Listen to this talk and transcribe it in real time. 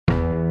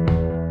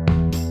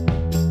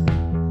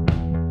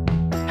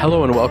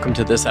Hello and welcome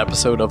to this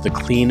episode of the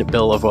Clean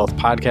Bill of Wealth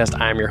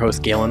podcast. I'm your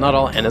host, Galen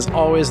Nuttall, and as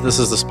always, this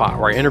is the spot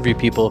where I interview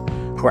people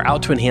who are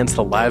out to enhance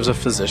the lives of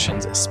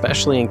physicians,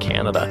 especially in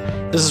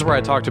Canada. This is where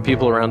I talk to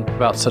people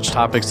about such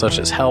topics such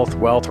as health,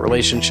 wealth,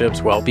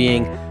 relationships,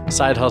 well-being,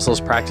 side hustles,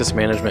 practice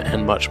management,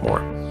 and much more.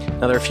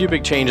 Now, there are a few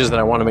big changes that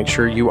I want to make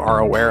sure you are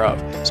aware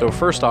of. So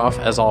first off,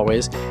 as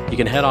always, you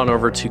can head on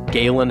over to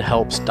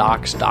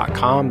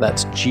galenhelpsdocs.com.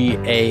 That's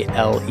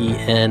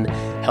Galen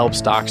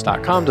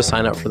helpsdocs.com to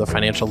sign up for the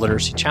Financial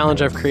Literacy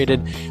Challenge I've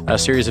created, a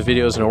series of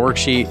videos and a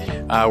worksheet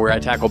where I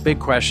tackle big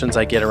questions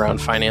I get around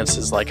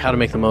finances, like how to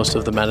make the most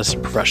of the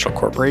medicine professional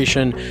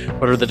corporation,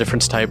 what are the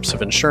different types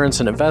of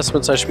insurance and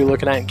investments I should be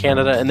looking at in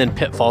Canada, and then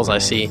pitfalls I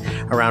see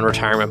around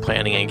retirement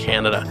planning in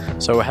Canada.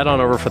 So head on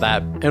over for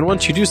that. And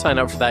once you do sign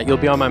up for that, you'll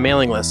be on my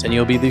mailing list and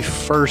you'll be the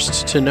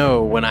first to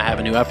know when I have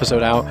a new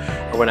episode out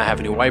or when I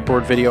have a new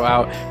whiteboard video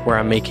out where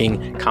I'm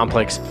making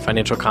complex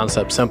financial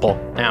concepts simple.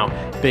 Now,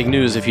 big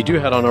news, if you do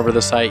head on over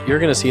the site, you're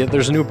going to see that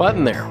there's a new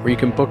button there where you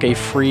can book a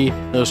free,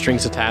 no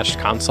strings attached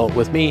consult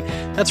with me.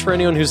 That's for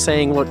anyone who's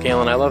saying, look,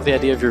 Galen, I love the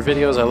idea of your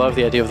videos. I love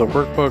the idea of the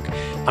workbook.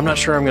 I'm not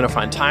sure I'm going to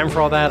find time for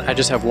all that. I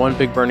just have one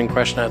big burning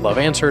question I'd love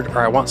answered, or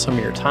I want some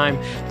of your time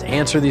to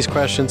answer these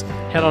questions.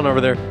 Head on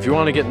over there. If you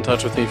want to get in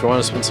touch with me, if you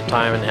want to spend some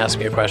time and ask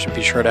me a question,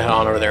 be sure to head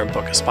on over there and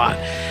book a spot.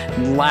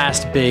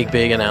 Last big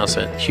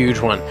announcement, huge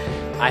one.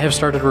 I have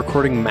started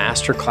recording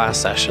masterclass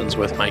sessions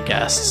with my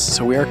guests.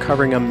 So we are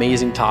covering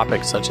amazing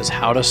topics such as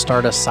how to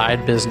start a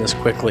side business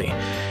quickly,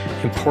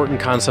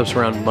 important concepts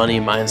around money,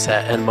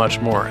 mindset, and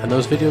much more. And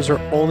those videos are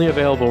only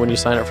available when you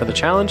sign up for the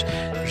challenge.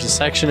 There's a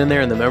section in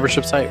there in the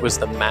membership site was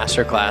the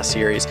masterclass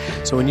series.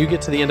 So when you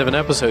get to the end of an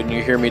episode and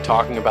you hear me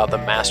talking about the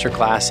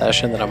masterclass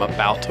session that I'm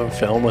about to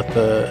film with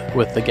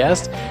the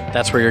guest,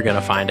 that's where you're going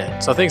to find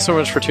it. So thanks so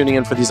much for tuning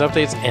in for these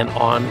updates, and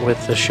on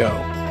with the show.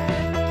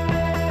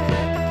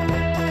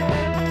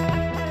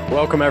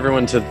 Welcome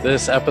everyone to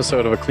this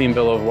episode of A Clean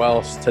Bill of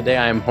Wealth. Today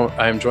I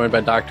am joined by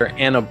Dr.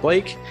 Anna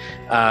Blake.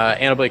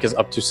 Anna Blake is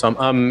up to some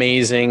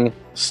amazing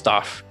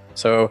stuff.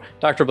 So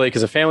Dr. Blake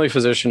is a family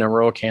physician in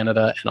rural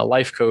Canada and a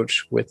life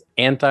coach with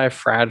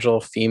Anti-Fragile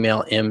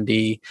Female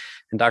MD.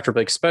 And Dr.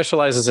 Blake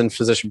specializes in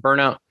physician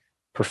burnout,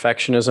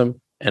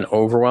 perfectionism, and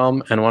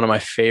overwhelm. And one of my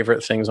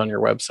favorite things on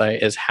your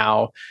website is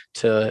how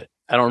to,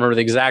 I don't remember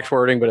the exact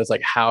wording, but it's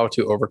like how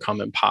to overcome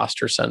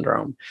imposter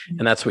syndrome.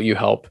 And that's what you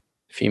help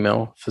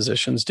female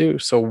physicians do.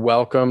 So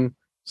welcome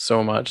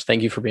so much.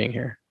 Thank you for being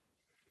here.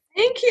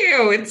 Thank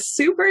you. It's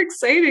super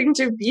exciting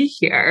to be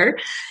here.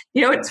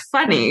 You know, it's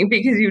funny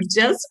because you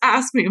just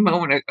asked me a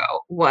moment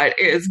ago, what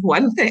is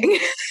one thing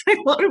I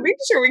want to make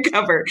sure we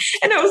cover?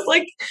 And I was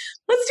like,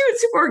 let's do it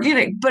super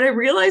organic. But I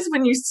realized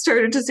when you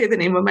started to say the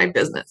name of my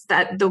business,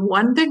 that the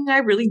one thing I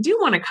really do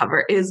want to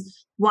cover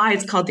is why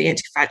it's called the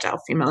Anti-Fragile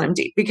Female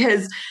MD,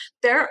 because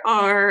there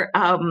are,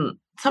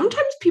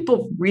 sometimes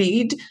people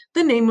read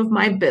the name of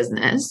my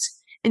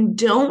business and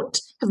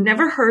have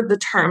never heard the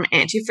term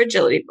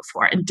anti-fragility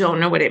before and don't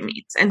know what it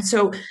means. And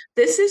so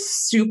this is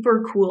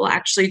super cool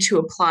actually to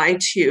apply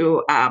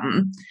to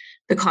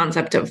the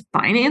concept of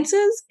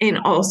finances and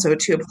also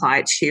to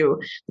apply to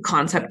the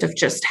concept of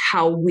just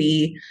how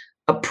we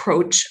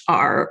approach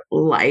our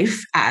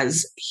life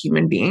as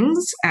human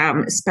beings,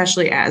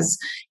 especially as,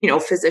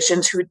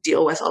 physicians who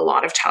deal with a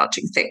lot of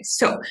challenging things.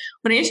 So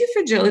what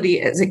anti-fragility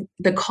is,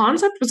 the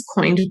concept was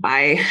coined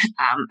by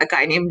a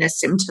guy named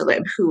Nassim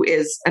Taleb, who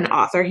is an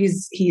author.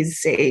 He's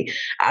a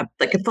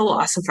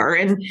philosopher,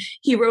 and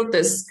he wrote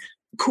this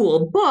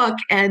cool book.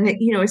 And,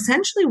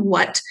 essentially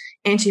what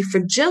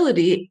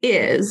anti-fragility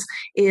is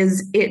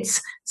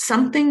it's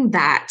something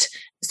that,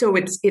 so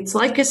it's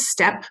like a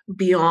step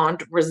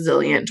beyond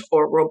resilient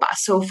or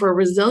robust. So for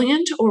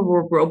resilient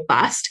or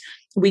robust,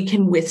 we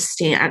can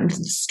withstand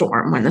the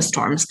storm when the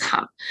storms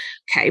come.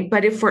 Okay.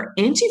 But if we're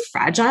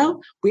anti-fragile,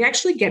 we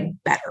actually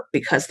get better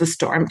because the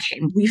storm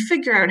came. We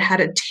figure out how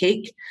to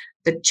take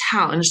the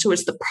challenge. So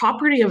it's the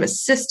property of a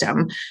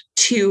system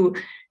to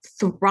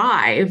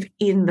thrive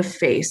in the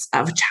face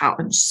of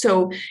challenge.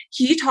 So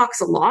he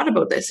talks a lot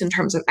about this in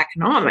terms of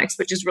economics,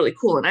 which is really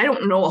cool. And I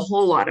don't know a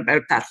whole lot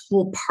about that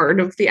whole part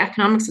of the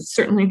economics. It's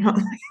certainly not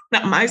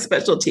my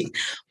specialty.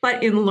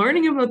 But in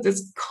learning about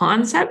this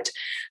concept,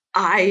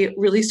 I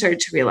really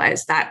started to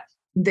realize that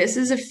this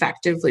is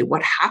effectively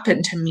what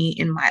happened to me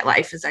in my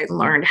life as I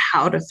learned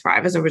how to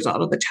thrive as a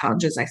result of the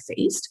challenges I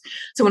faced.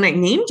 So when I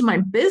named my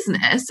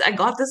business, I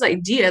got this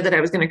idea that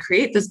I was going to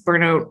create this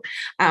burnout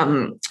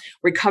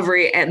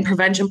recovery and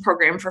prevention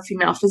program for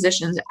female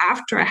physicians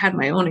after I had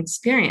my own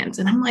experience.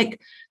 And I'm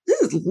like,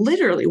 this is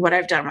literally what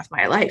I've done with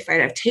my life,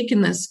 right? I've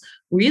taken this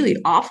really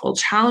awful,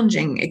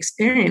 challenging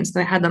experience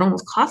that I had that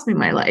almost cost me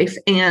my life,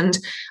 and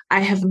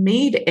I have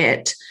made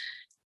it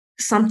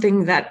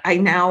something that I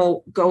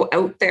now go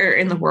out there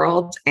in the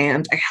world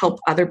and I help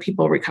other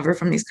people recover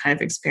from these kind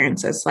of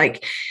experiences.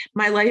 Like,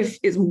 my life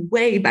is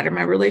way better.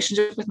 My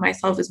relationship with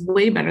myself is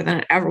way better than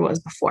it ever was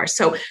before.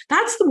 So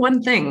that's the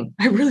one thing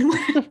I really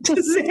wanted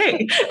to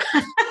say.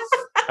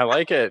 I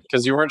like it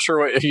because you weren't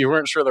sure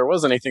there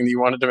was anything that you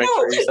wanted to make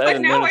sure you said,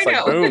 and then it's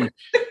like, boom.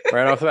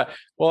 right off the bat.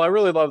 Well, I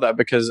really love that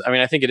because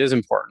I think it is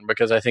important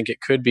because I think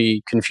it could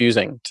be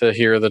confusing to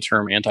hear the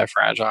term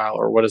anti-fragile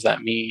or what does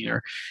that mean?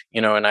 Or,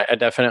 and I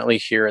definitely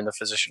hear in the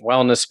physician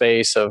wellness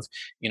space of,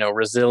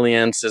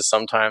 resilience is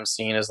sometimes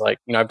seen as like,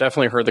 I've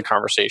definitely heard the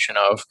conversation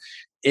of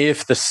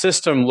if the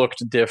system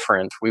looked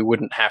different, we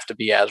wouldn't have to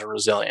be as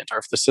resilient, or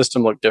if the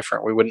system looked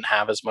different, we wouldn't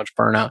have as much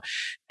burnout.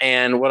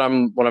 And what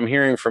I'm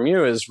hearing from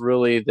you is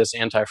really this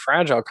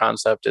anti-fragile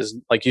concept is,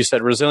 like you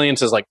said,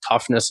 resilience is like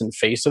toughness in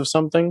face of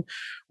something,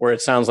 where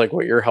it sounds like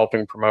what you're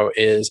helping promote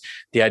is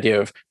the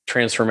idea of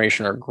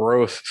transformation or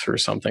growth through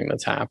something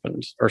that's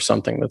happened or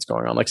something that's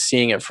going on, like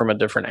seeing it from a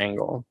different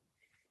angle.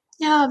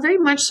 Yeah, very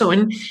much so.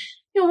 And,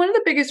 one of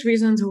the biggest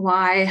reasons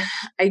why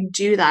I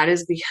do that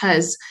is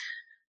because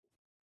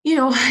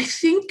I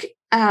think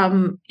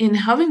in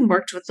having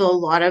worked with a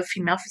lot of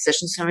female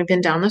physicians, and I've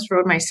been down this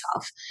road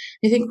myself,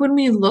 I think when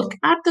we look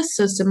at the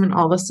system and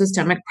all the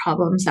systemic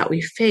problems that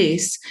we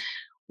face,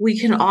 we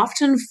can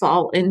often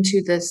fall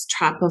into this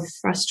trap of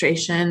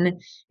frustration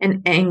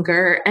and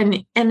anger,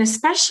 and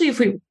especially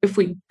if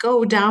we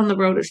go down the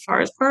road as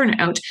far as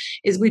burnout,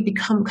 is we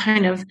become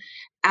kind of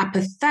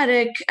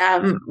apathetic.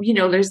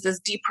 There's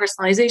this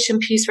depersonalization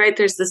piece, right?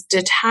 There's this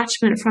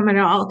detachment from it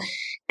all.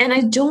 And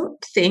I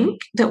don't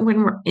think that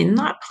when we're in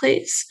that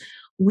place,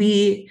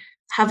 we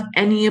have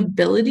any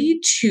ability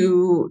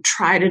to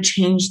try to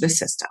change the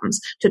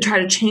systems, to try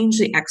to change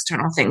the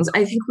external things.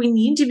 I think we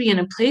need to be in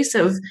a place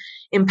of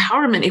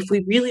empowerment if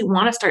we really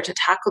want to start to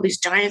tackle these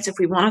giants, if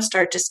we want to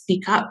start to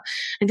speak up.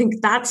 I think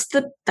that's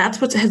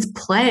what has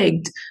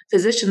plagued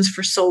physicians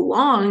for so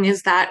long,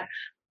 is that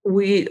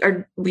we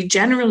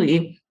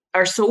generally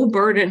are so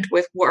burdened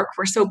with work.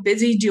 We're so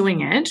busy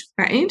doing it,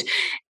 right?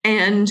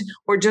 And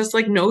we're just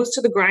like nose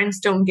to the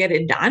grindstone, get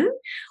it done.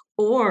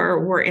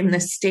 Or we're in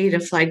this state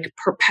of like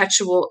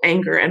perpetual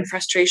anger and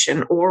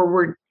frustration, or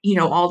we're,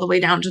 all the way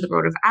down to the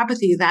road of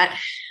apathy, that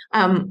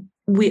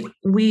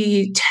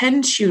we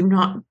tend to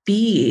not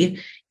be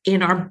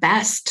in our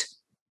best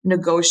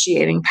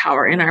negotiating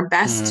power, in our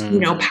best,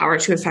 power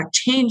to affect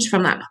change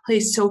from that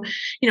place. So,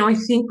 I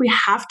think we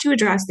have to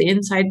address the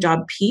inside job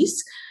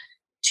piece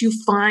to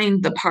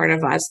find the part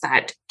of us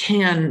that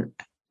can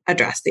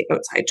address the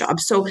outside job.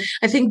 So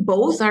I think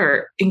both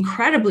are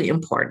incredibly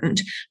important,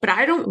 but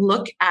I don't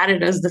look at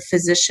it as the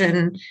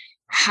physician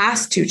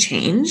has to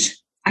change.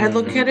 I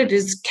look at it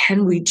as,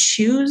 can we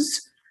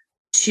choose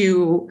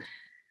to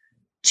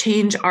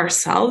change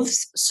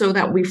ourselves so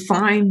that we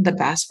find the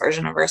best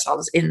version of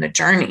ourselves in the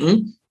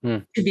journey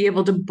to be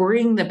able to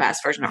bring the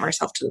best version of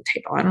ourselves to the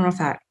table. I don't know if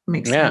that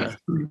makes sense.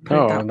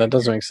 Oh, that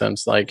does make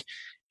sense. Like,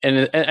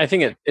 and I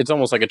think it's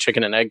almost like a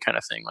chicken and egg kind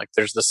of thing. Like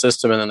there's the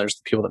system and then there's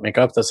the people that make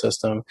up the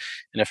system.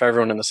 And if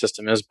everyone in the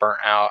system is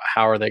burnt out,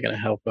 how are they going to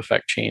help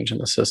affect change in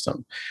the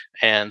system?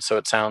 And so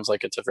it sounds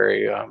like it's a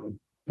very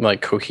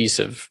like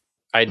cohesive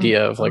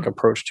idea of like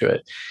approach to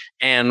it.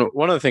 And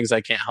one of the things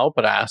I can't help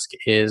but ask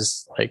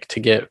is, like, to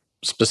get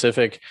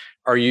specific,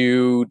 do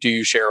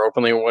you share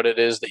openly what it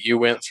is that you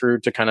went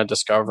through to kind of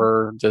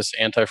discover this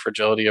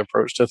anti-fragility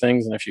approach to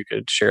things? And if you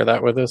could share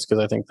that with us,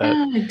 because I think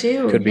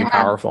that could be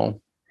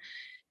powerful.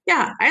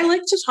 Yeah, I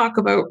like to talk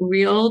about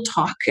real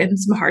talk and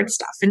some hard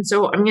stuff, and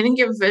so I'm going to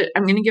give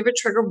a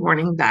trigger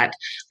warning that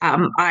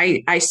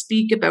I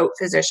speak about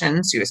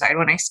physician suicide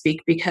when I speak,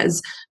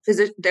 because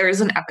there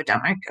is an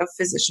epidemic of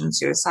physician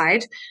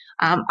suicide.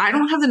 I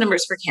don't have the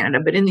numbers for Canada,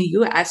 but in the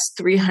U.S.,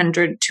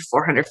 300 to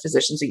 400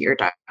 physicians a year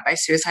die by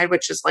suicide,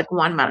 which is like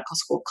one medical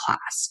school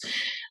class.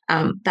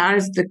 That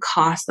is the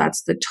cost.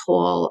 That's the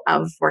toll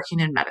of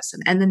working in medicine,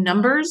 and the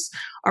numbers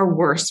are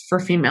worse for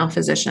female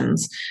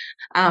physicians.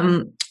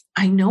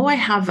 I know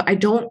I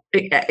don't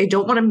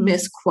want to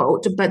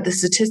misquote, but the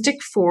statistic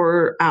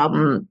for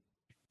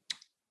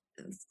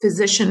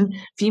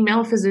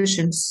female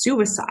physician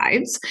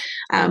suicides,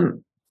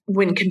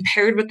 when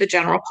compared with the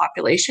general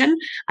population,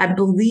 I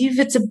believe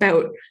it's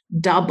about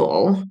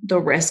double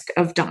the risk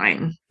of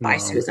dying by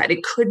suicide.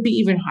 It could be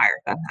even higher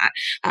than that.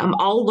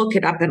 I'll look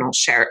it up and I'll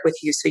share it with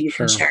you so you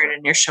can share it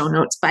in your show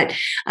notes. But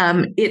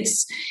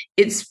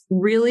it's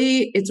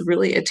really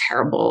a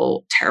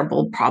terrible,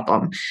 terrible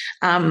problem.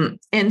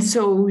 And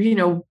so,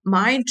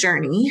 my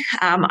journey,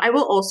 I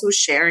will also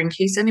share, in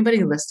case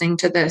anybody listening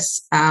to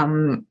this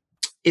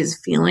is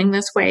feeling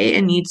this way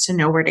and needs to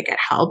know where to get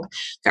help.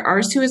 There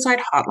are suicide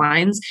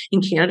hotlines.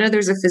 In Canada,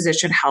 there's a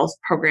physician health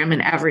program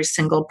in every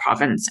single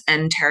province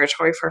and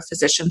territory for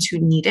physicians who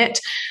need it.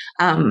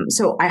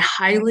 So I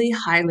highly,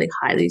 highly,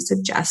 highly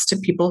suggest to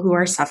people who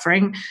are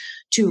suffering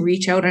to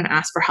reach out and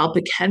ask for help.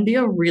 It can be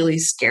a really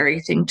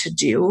scary thing to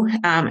do,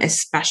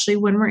 especially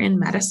when we're in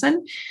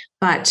medicine.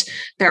 But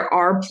there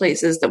are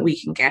places that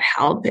we can get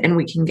help, and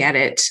we can get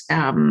it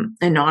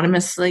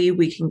anonymously.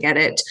 We can get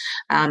it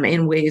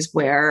in ways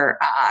where,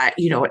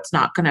 it's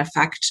not going to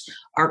affect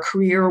our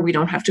career. We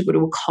don't have to go to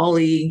a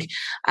colleague.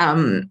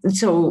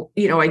 So,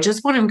 I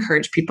just want to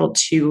encourage people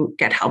to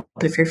get help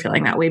if you're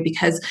feeling that way,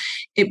 because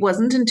it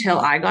wasn't until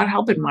I got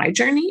help in my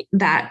journey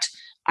that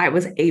I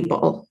was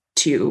able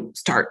to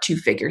start to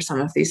figure some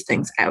of these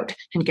things out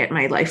and get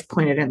my life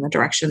pointed in the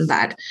direction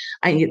that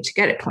I needed to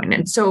get it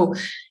pointed. So,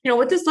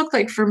 what this looked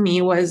like for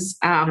me was,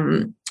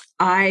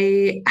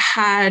 I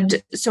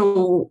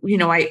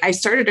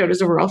started out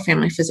as a rural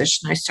family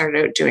physician. I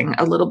started out doing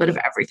a little bit of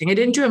everything. I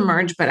didn't do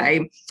emerge, but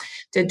I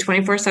did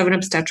 24/7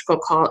 obstetrical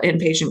call,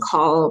 inpatient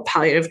call,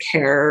 palliative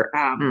care,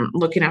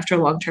 looking after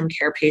long-term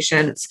care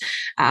patients,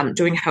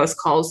 doing house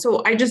calls.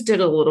 So I just did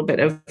a little bit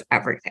of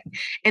everything.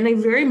 And I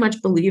very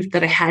much believed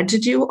that I had to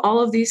do all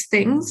of these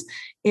things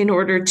in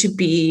order to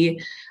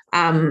be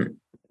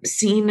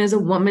seen as a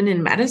woman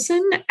in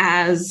medicine,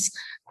 as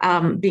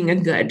being a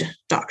good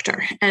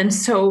doctor. And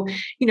so,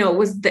 it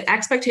was the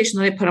expectation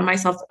that I put on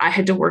myself. I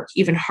had to work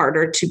even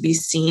harder to be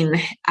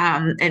seen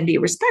and be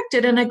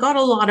respected. And I got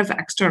a lot of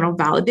external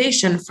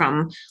validation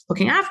from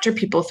looking after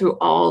people through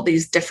all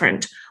these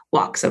different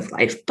walks of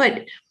life.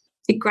 But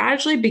it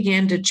gradually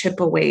began to chip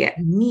away at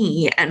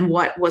me and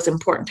what was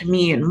important to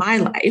me in my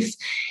life.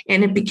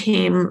 And it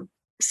became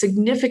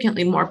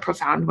significantly more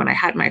profound when I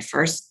had my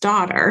first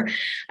daughter.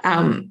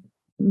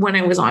 When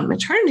I was on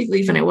maternity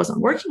leave and I wasn't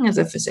working as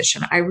a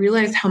physician, I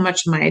realized how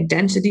much my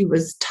identity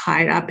was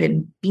tied up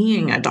in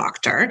being a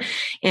doctor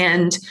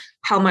and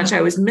how much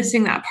I was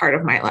missing that part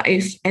of my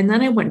life. And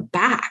then I went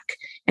back,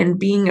 and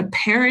being a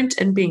parent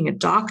and being a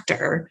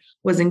doctor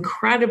was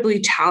incredibly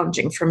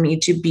challenging for me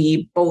to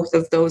be both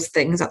of those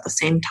things at the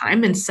same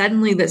time. And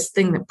suddenly this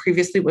thing that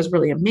previously was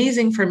really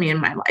amazing for me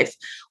in my life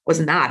was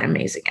not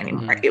amazing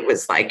anymore. It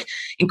was like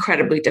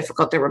incredibly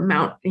difficult. There were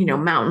mountains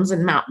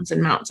and mountains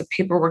and mountains of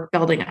paperwork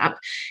building up.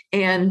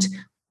 And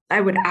I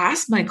would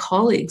ask my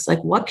colleagues,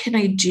 like, what can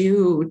I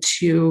do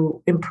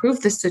to improve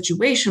this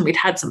situation? We'd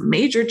had some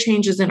major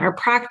changes in our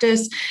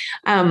practice.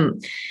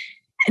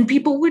 And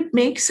people would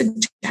make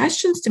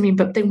suggestions to me,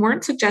 but they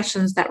weren't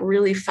suggestions that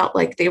really felt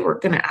like they were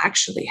going to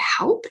actually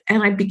help.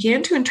 And I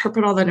began to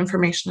interpret all that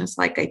information as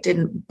like I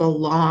didn't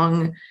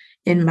belong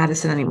in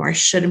medicine anymore. I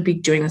shouldn't be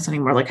doing this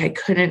anymore. Like I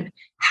couldn't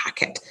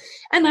hack it.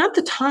 And at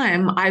the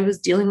time, I was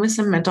dealing with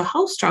some mental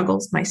health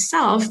struggles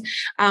myself.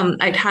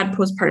 I'd had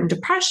postpartum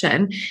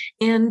depression.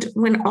 And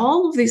when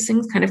all of these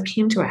things kind of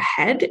came to a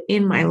head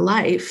in my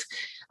life,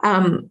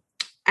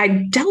 I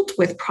dealt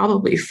with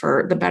probably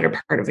for the better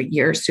part of a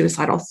year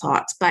suicidal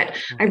thoughts, but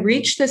I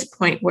reached this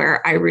point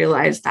where I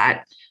realized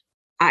that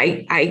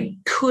I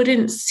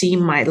couldn't see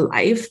my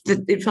life.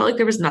 That it felt like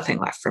there was nothing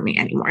left for me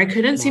anymore. I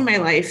couldn't see my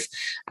life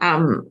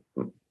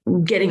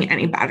getting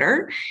any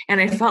better.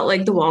 And I felt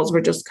like the walls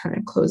were just kind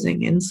of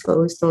closing in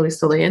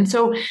slowly. And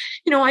so,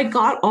 I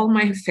got all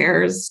my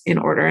affairs in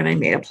order and I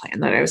made a plan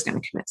that I was going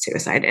to commit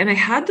suicide. And I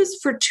had this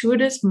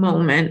fortuitous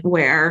moment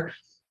where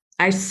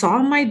I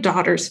saw my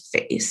daughter's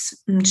face,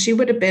 and she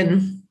would have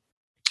been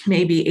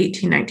maybe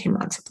 18, 19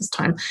 months at this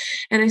time.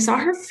 And I saw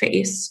her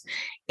face,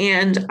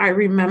 and I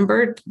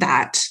remembered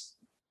that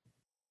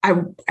I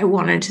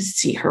wanted to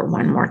see her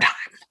one more time.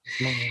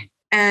 Mm-hmm.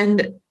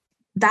 And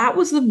that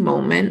was the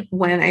moment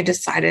when I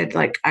decided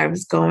like I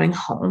was going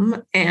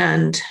home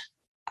and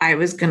I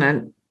was going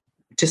to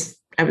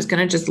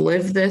just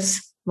live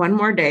this one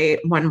more day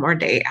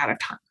at a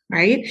time.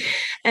 Right.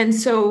 And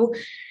so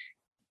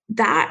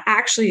that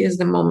actually is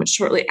the moment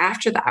shortly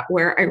after that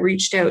where I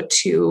reached out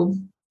to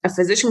a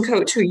physician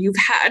coach who you've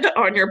had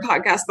on your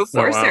podcast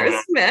before, oh, wow.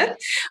 Sarah Smith.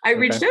 I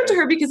reached out to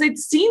her because I'd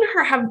seen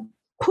her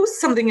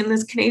post something in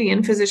this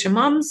Canadian Physician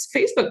Moms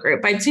Facebook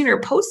group. I'd seen her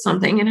post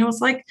something and I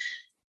was like,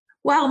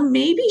 well,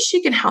 maybe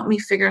she can help me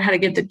figure out how to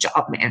get the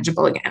job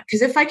manageable again.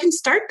 Because if I can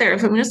start there,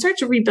 if I'm going to start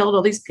to rebuild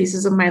all these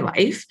pieces of my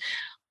life,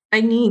 I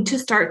need to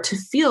start to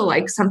feel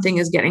like something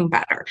is getting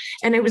better.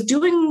 And I was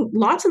doing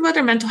lots of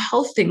other mental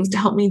health things to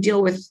help me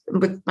deal with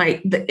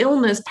the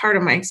illness part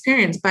of my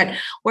experience. But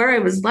where I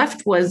was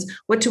left was,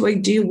 what do I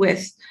do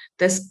with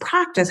this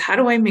practice? How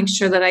do I make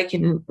sure that I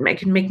can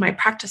make my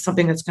practice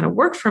something that's going to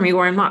work for me,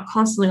 where I'm not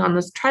constantly on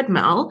this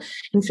treadmill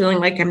and feeling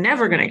like I'm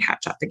never going to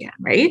catch up again,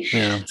 right?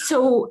 Yeah.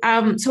 So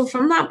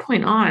from that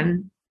point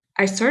on,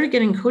 I started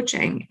getting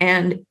coaching,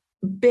 and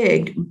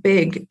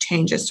big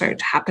changes started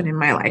to happen in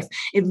my life.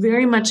 It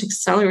very much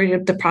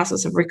accelerated the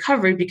process of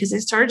recovery because I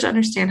started to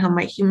understand how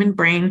my human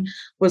brain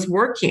was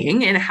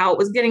working and how it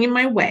was getting in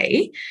my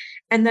way.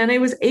 And then I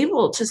was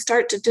able to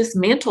start to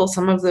dismantle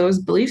some of those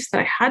beliefs that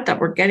I had that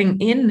were getting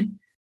in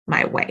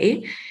my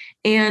way.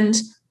 And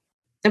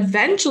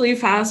eventually,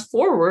 fast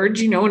forward,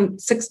 in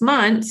 6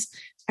 months,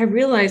 I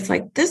realized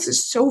like, this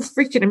is so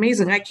freaking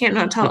amazing. I can't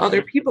not tell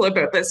other people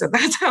about this. And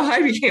that's how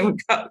I became a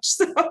coach.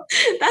 So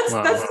that's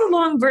the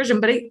long version.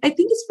 But I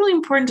think it's really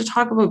important to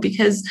talk about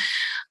because,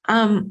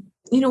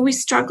 we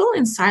struggle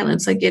in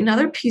silence. Like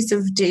another piece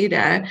of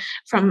data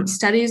from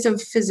studies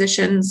of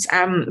physicians,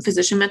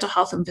 physician mental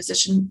health and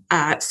physician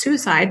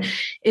suicide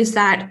is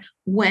that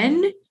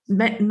when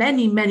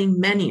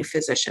many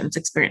physicians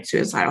experience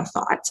suicidal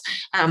thoughts,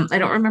 I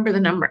don't remember the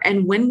number.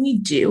 And when we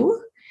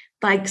do,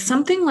 like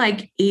something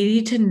like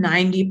 80 to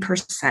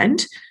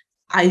 90%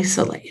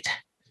 isolate.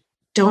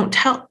 Don't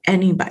tell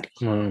anybody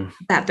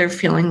that they're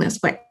feeling this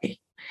way.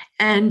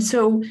 And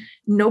so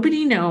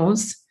nobody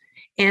knows.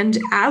 And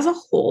as a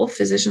whole,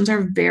 physicians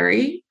are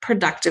very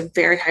productive,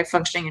 very high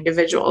functioning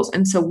individuals.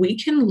 And so we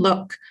can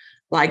look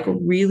like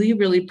really,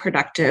 really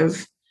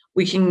productive.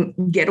 We can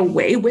get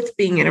away with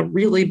being in a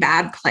really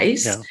bad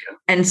place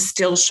and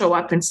still show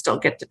up and still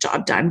get the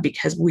job done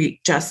because we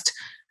just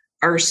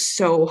are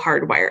so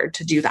hardwired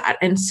to do that.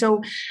 And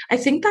so I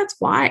think that's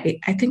why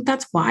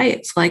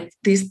it's like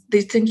these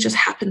things just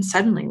happen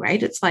suddenly,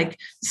 right? It's like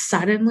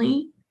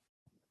suddenly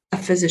a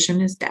physician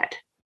is dead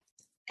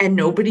and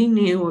nobody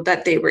knew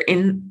that they were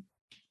in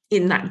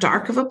that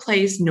dark of a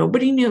place.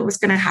 Nobody knew it was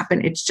going to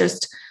happen. It's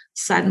just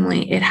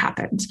suddenly it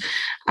happened.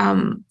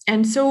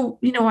 And so,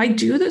 I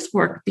do this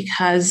work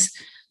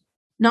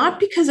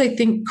not because I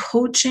think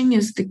coaching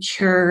is the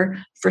cure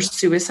for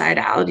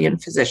suicidality in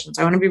physicians.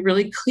 I want to be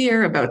really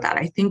clear about that.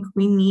 I think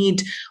we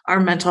need our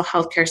mental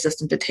health care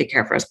system to take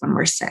care of us when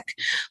we're sick.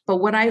 But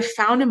what I've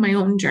found in my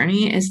own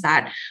journey is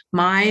that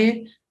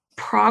my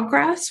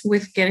progress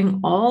with getting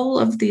all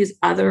of these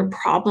other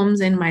problems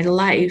in my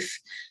life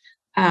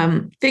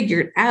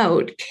figured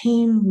out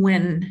came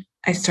when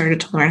I started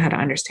to learn how to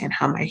understand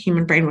how my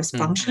human brain was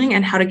functioning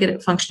and how to get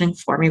it functioning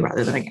for me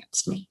rather than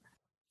against me.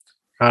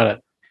 Got it.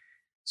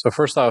 So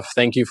first off,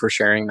 thank you for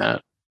sharing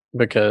that,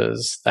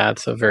 because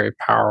that's a very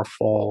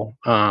powerful,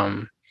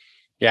 like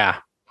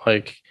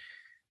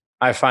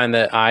I find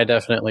that I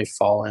definitely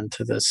fall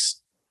into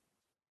this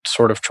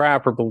sort of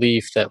trap or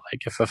belief that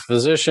like if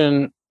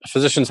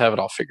physicians have it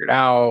all figured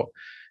out,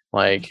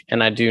 like,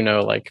 and I do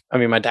know, like, I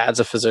mean, my dad's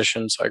a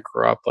physician, so I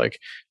grew up like,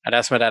 I'd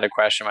ask my dad a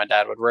question. My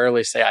dad would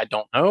rarely say, I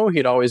don't know.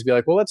 He'd always be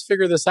like, well, let's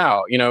figure this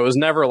out. It was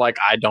never like,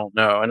 I don't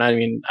know. And I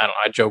mean,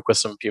 I joke with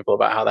some people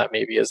about how that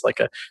maybe is like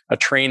a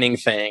training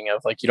thing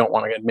of like, you don't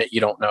want to admit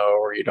you don't know,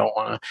 or you don't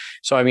want to.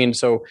 So, I mean,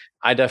 so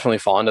I definitely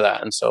fall into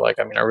that. And so like,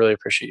 I mean, I really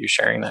appreciate you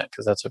sharing that,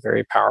 because that's a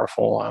very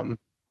powerful,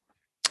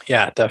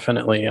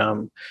 definitely,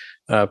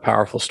 a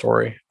powerful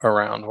story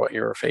around what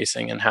you were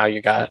facing and how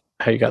you got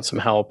some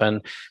help.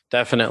 And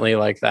definitely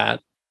like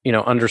that,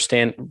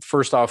 understand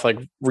first off, like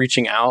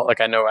reaching out. Like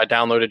I know I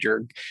downloaded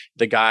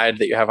the guide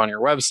that you have on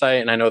your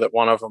website, and I know that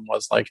one of them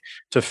was like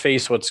to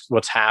face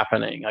what's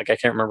happening. Like I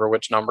can't remember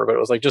which number, but it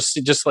was like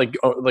just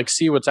like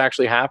see what's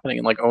actually happening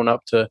and like own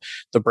up to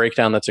the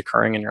breakdown that's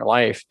occurring in your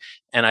life.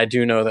 And I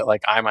do know that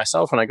like I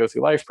myself, when I go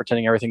through life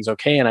pretending everything's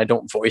okay and I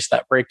don't voice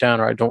that breakdown,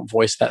 or I don't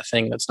voice that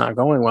thing that's not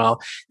going well,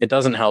 it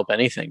doesn't help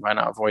anything by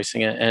not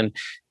voicing it. And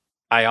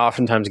I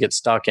oftentimes get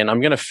stuck in, I'm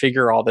going to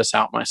figure all this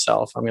out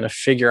myself. I'm going to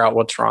figure out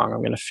what's wrong. I'm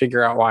going to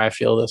figure out why I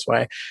feel this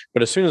way.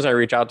 But as soon as I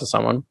reach out to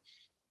someone,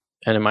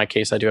 and in my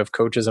case, I do have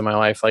coaches in my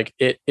life, like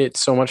it's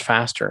so much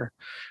faster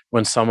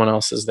when someone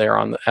else is there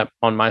on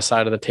my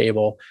side of the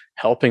table,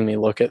 helping me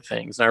look at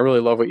things. And I really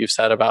love what you've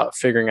said about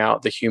figuring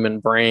out the human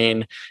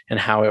brain and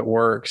how it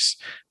works.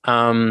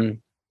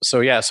 So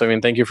I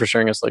mean, thank you for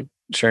sharing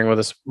with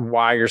us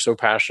why you're so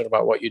passionate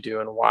about what you do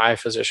and why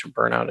physician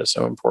burnout is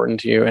so important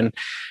to you. And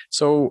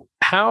so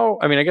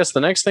I guess the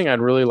next thing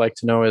I'd really like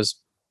to know is,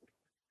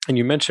 and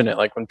you mentioned it,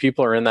 like when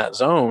people are in that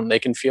zone, they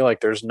can feel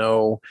like this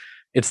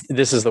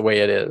is the way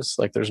it is.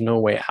 Like there's no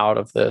way out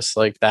of this.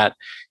 Like that,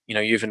 you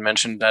even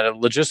mentioned at a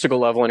logistical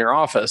level in your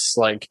office,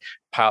 like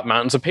pile up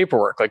mountains of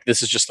paperwork, like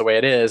this is just the way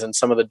it is. And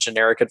some of the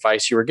generic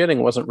advice you were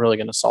getting wasn't really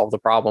going to solve the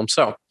problem.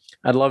 So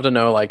I'd love to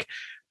know, like,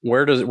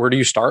 where do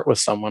you start with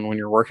someone when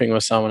you're working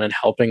with someone and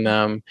helping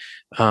them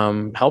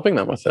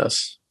with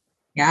this?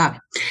 Yeah.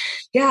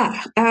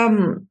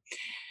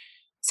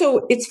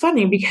 So it's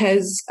funny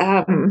because,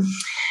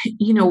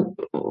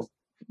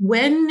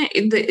 when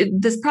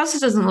this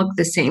process doesn't look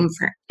the same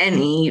for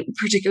any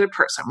particular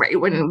person, right?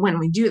 When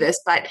we do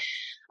this, but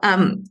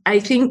I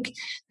think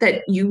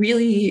that you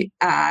really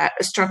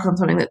struck on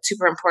something that's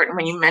super important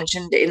when you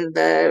mentioned in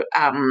the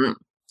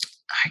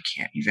I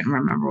can't even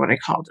remember what I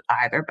called it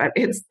either, but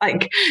it's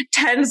like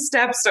 10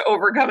 steps to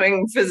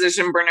overcoming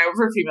physician burnout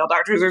for female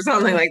doctors or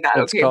something like that.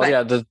 It's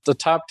called, the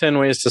top 10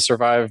 ways to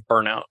survive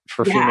burnout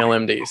for female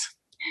MDs.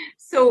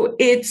 So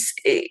it's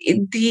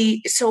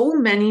so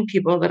many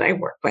people that I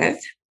work with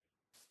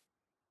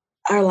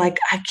are like,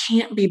 I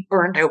can't be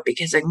burned out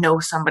because I know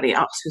somebody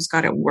else who's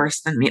got it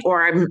worse than me,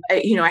 or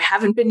I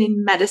haven't been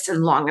in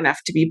medicine long enough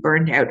to be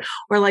burned out,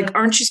 or like,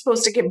 aren't you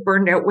supposed to get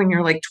burned out when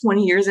you're like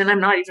 20 years in? I'm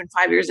not even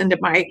 5 years into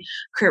my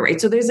career, right?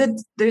 So there's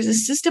a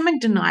systemic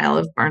denial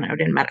of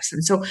burnout in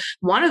medicine. So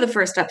one of the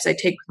first steps I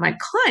take with my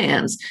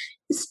clients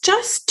is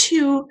just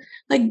to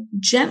like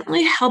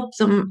gently help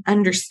them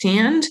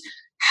understand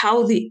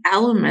how the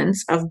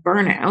elements of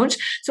burnout.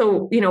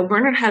 So,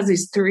 burnout has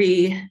these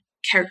three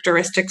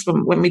characteristics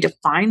when we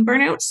define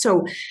burnout.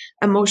 So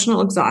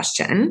emotional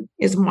exhaustion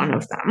is one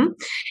of them,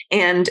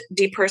 and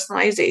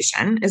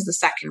depersonalization is the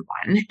second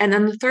one. And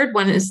then the third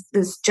one is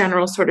this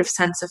general sort of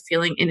sense of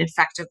feeling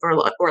ineffective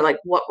or like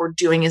what we're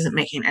doing isn't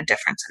making a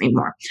difference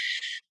anymore.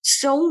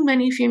 So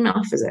many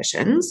female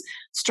physicians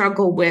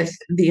struggle with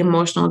the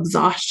emotional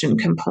exhaustion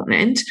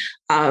component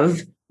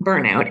of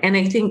burnout. And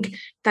I think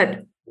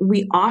that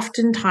we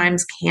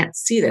oftentimes can't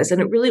see this. And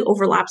it really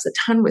overlaps a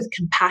ton with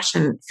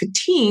compassion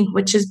fatigue,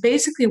 which is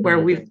basically where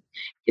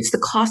it's the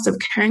cost of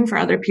caring for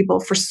other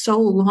people for so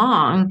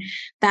long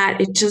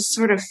that it just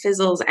sort of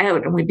fizzles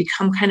out and we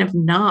become kind of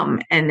numb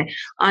and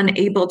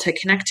unable to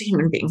connect to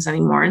human beings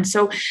anymore. And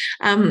so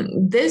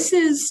this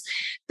is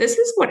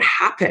what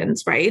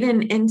happens, right?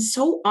 And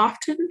so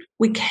often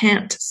we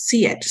can't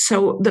see it.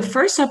 So the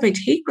first step I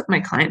take with my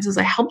clients is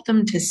I help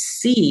them to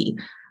see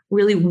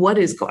really what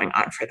is going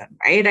on for them,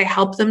 right? I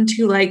help them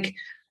to like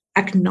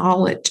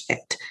acknowledge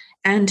it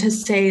and to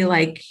say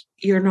like,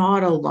 you're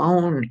not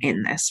alone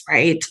in this,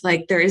 right?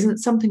 Like there isn't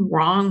something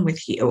wrong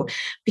with you,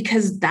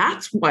 because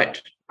that's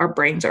what our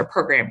brains are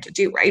programmed to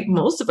do, right?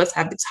 Most of us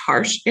have these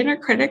harsh inner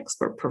critics.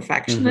 We're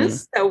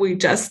perfectionists. So we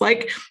just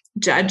like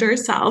judge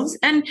ourselves.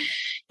 And,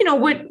 you know,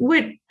 what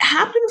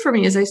happened for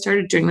me as I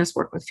started doing this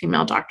work with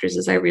female doctors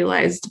is I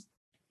realized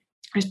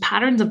there's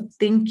patterns of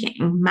thinking,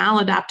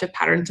 maladaptive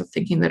patterns of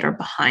thinking that are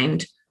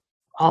behind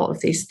all of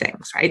these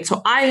things, right?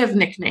 So I have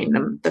nicknamed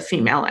them the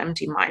female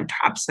MD mind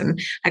traps.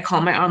 And I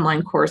call my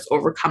online course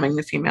Overcoming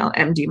the Female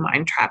MD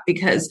Mind Trap,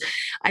 because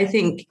I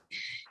think,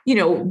 you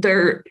know,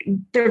 they're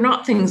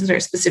not things that are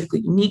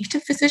specifically unique to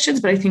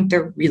physicians, but I think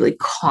they're really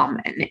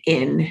common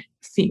in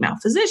female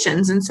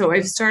physicians. And so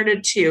I've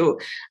started to,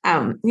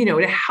 you know,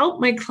 to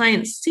help my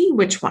clients see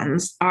which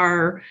ones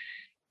are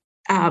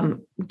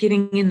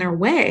getting in their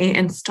way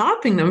and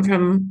stopping them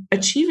from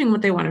achieving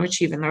what they want to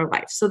achieve in their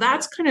life. So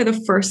that's kind of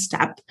the first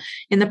step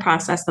in the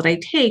process that I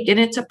take. And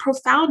it's a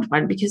profound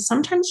one, because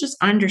sometimes just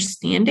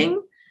understanding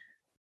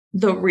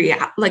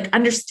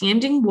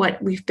understanding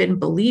what we've been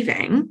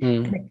believing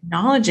and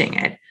acknowledging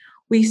it,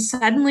 we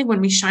suddenly,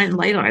 when we shine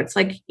light on it, it's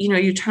like, you know,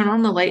 you turn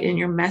on the light in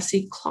your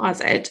messy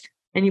closet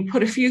and you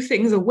put a few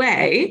things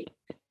away,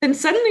 then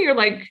suddenly you're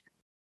like,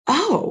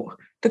 oh,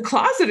 the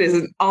closet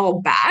isn't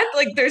all bad.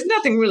 Like there's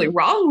nothing really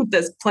wrong with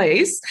this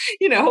place.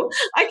 You know,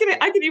 I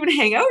can even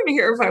hang out in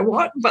here if I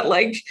want, but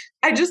like,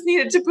 I just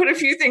needed to put a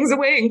few things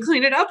away and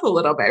clean it up a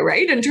little bit,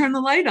 right? And turn the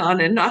light on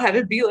and not have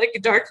it be like a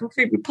dark and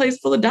creepy place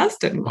full of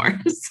dust anymore.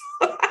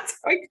 So that's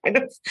how I kind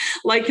of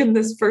liken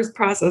this first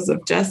process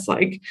of just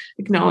like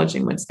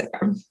acknowledging what's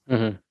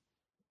there.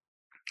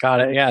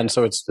 Got it. Yeah. And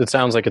so it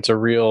sounds like it's a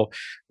real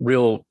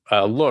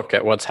look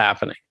at what's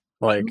happening.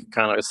 Like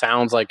kind of, it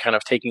sounds like kind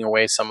of taking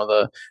away some of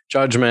the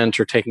judgment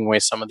or taking away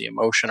some of the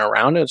emotion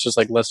around it. It's just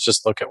like, let's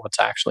just look at what's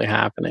actually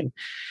happening.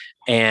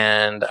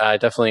 And I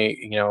definitely,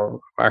 you know,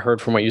 I heard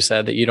from what you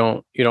said that you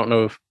don't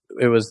know if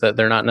it was that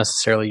they're not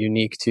necessarily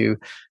unique to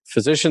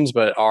physicians,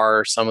 but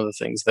are some of the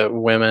things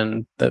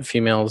that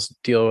females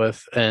deal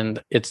with.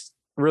 And it's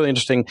really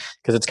interesting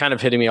because it's kind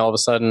of hitting me all of a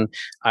sudden.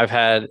 I've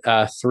had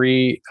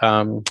 3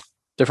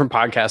 different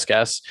podcast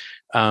guests.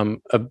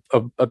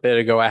 A bit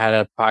ago, I had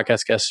a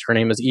podcast guest. Her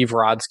name is Eve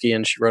Rodsky,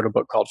 and she wrote a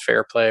book called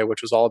Fair Play,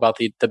 which was all about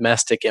the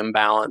domestic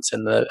imbalance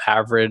in the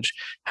average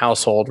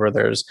household where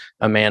there's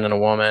a man and a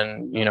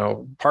woman, you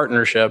know,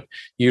 partnership.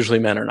 Usually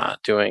men are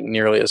not doing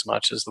nearly as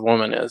much as the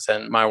woman is.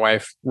 And my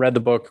wife read the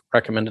book,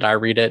 recommended I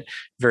read it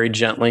very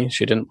gently.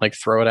 She didn't like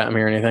throw it at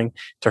me or anything,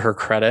 to her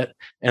credit.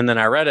 And then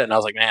I read it and I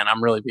was like, man,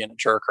 I'm really being a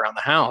jerk around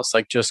the house,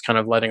 like just kind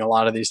of letting a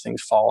lot of these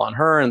things fall on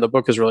her. And the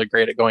book is really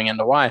great at going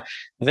into why.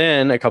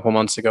 Then a couple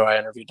months ago,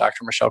 I interviewed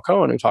Dr. Michelle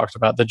Cohen, who talked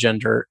about the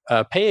gender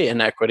pay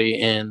inequity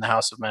in the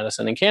House of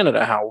Medicine in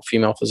Canada, how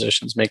female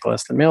physicians make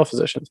less than male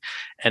physicians.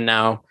 And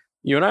now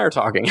you and I are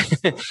talking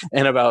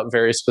and about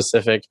very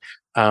specific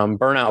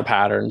burnout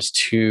patterns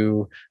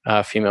to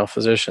female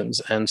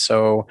physicians. And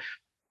so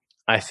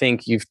I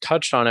think you've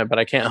touched on it, but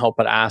I can't help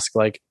but ask,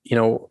 like, you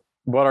know,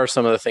 what are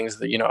some of the things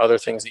that, you know, other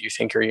things that you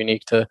think are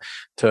unique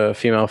to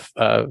female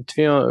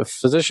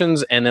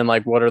physicians? And then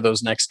like, what are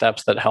those next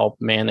steps that help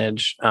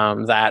manage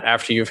that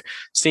after you've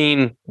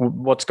seen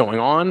what's going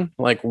on,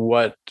 like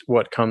what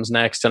comes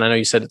next? And I know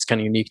you said it's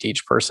kind of unique to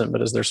each person,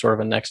 but is there sort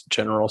of a next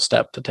general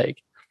step to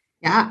take?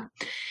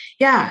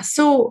 Yeah.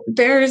 So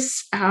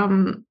there's,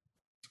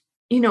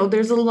 you know,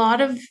 there's a lot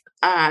of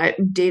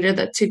data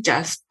that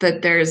suggests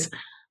that there's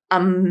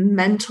a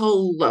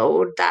mental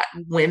load that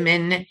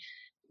women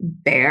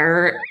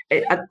bear,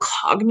 a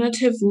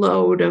cognitive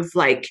load of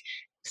like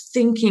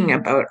thinking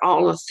about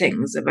all the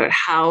things about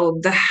how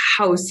the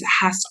house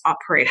has to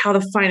operate, how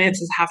the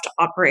finances have to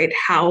operate,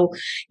 how,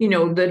 you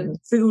know, the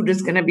food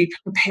is going to be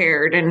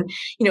prepared, and,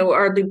 you know,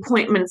 are the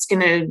appointments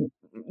going to,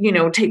 you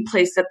know, take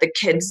place that the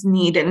kids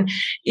need, and,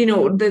 you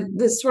know,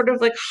 the sort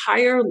of like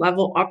higher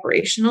level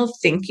operational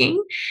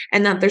thinking,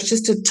 and that there's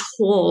just a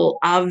toll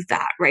of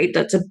that, right?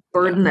 That's a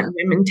burden that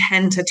women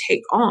tend to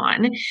take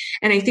on.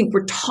 And I think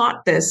we're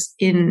taught this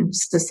in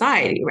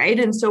society, right?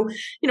 And so,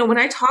 you know, when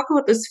I talk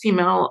about this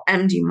female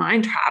MD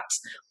mind traps,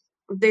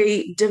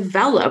 they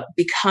develop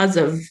because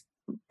of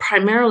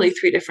primarily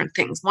 3 different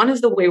things. One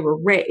is the way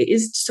we're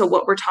raised, so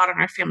what we're taught in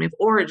our family of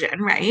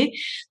origin, right?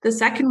 The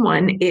second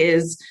one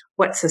is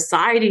what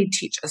society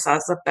teaches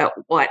us about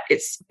what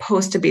it's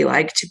supposed to be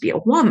like to be a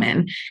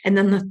woman. And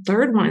then the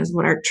third one is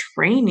what our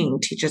training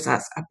teaches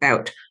us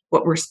about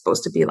what we're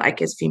supposed to be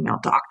like as female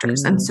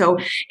doctors. And so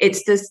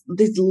it's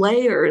these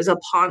layers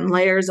upon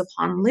layers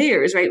upon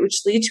layers, right?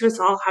 Which lead to us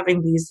all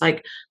having these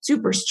like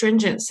super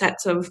stringent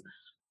sets of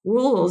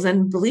rules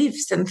and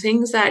beliefs and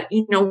things that,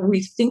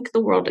 we think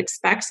the world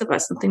expects of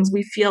us and things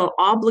we feel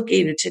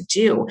obligated to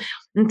do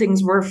and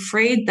things we're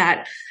afraid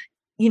that,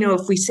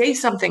 if we say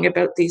something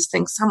about these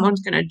things,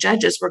 someone's going to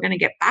judge us, we're going to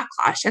get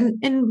backlash.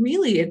 And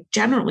really it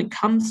generally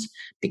comes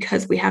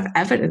because we have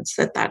evidence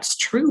that that's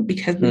true,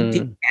 because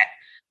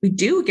we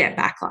do get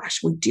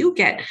backlash. We do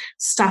get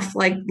stuff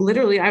like,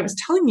 literally, I was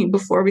telling you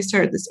before we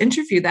started this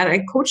interview that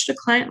I coached a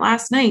client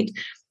last night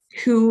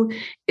who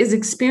is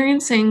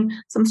experiencing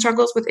some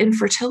struggles with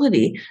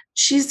infertility.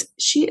 She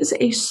is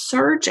a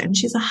surgeon.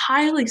 She's a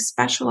highly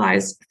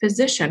specialized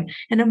physician.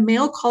 And a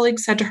male colleague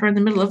said to her in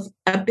the middle of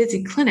a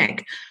busy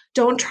clinic,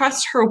 don't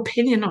trust her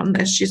opinion on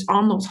this. She's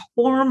on those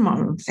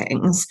hormone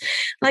things.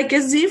 Like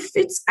as if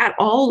it's at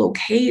all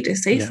okay to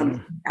say something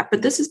like that.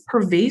 But this is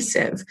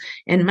pervasive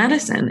in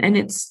medicine. And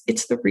it's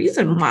the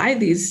reason why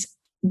these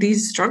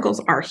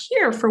struggles are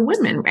here for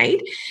women, right?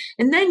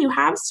 And then you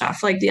have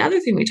stuff like the other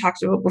thing we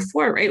talked about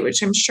before, right?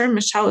 Which I'm sure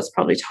Michelle was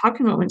probably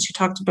talking about when she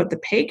talked about the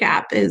pay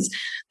gap, is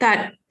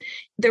that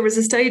there was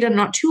a study done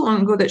not too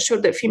long ago that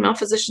showed that female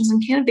physicians in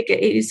Canada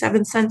get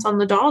 87 cents on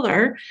the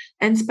dollar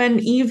and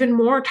spend even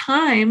more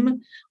time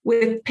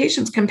with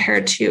patients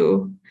compared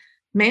to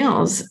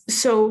males.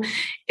 So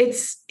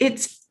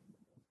it's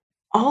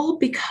all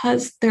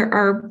because there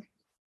are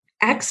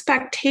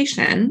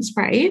expectations,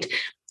 right?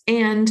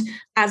 And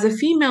as a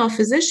female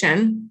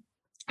physician,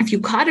 if you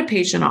cut a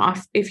patient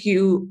off, if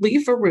you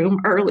leave a room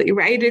early,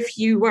 right? If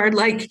you are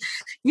like,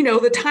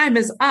 the time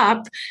is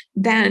up,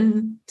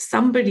 then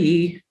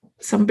somebody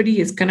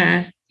is going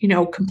to,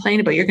 complain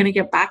about, you're going to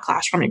get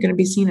backlash from it. You're going to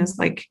be seen as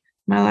like,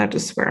 am I allowed to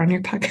swear on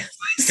your podcast?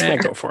 Yeah,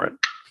 go for it.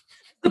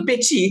 The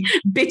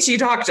bitchy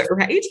doctor,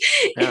 right?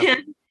 Yeah.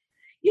 And,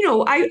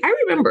 I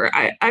remember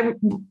I'm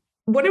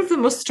one of the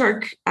most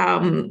stark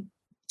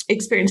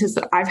experiences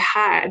that I've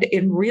had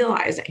in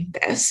realizing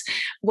this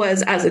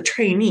was as a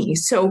trainee.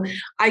 So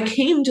I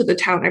came to the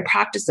town I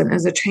practiced in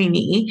as a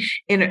trainee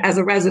as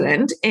a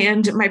resident,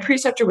 and my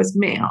preceptor was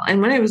male.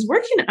 And when I was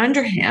working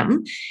under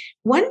him,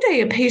 one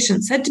day a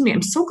patient said to me,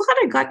 I'm so glad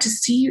I got to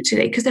see you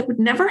today, because I would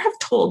never have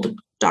told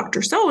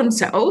Dr.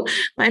 So-and-so,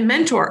 my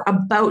mentor,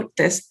 about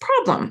this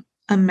problem,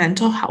 a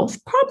mental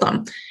health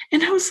problem.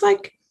 And I was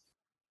like,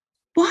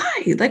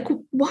 why? Like,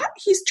 what?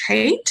 He's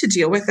trained to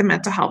deal with a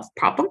mental health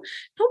problem.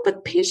 No,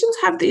 but patients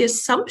have the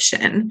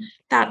assumption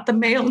that the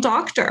male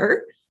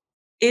doctor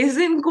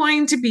isn't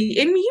going to be,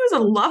 and he was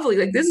a lovely,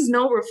 like, this is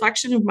no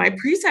reflection of my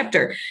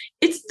preceptor.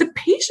 It's the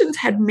patients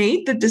had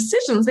made the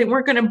decisions. They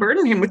weren't going to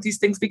burden him with these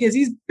things because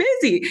he's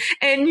busy.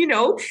 And,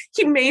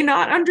 he may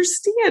not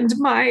understand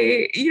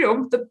my,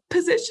 the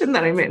position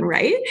that I'm in,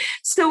 right?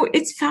 So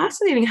it's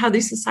fascinating how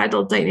these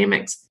societal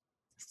dynamics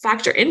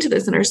factor into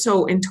this and are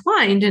so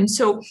entwined. And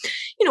so,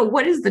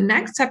 what is the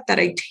next step that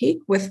I take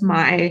with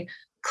my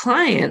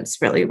clients,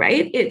 really,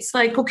 right? It's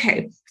like,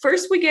 okay,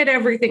 first we get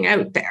everything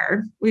out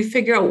there. We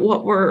figure out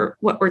what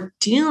we're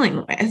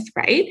dealing with,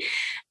 right?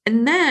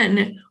 And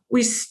then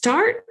we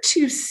start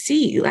to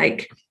see,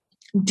 like,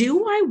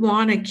 do I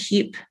want to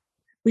keep,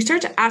 we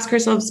start to ask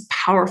ourselves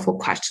powerful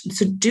questions.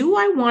 So do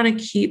I want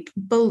to keep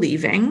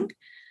believing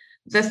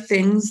the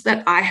things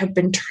that I have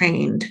been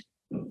trained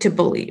to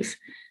believe?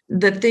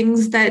 The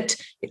things that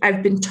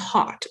I've been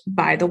taught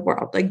by the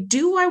world. Like,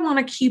 do I want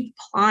to keep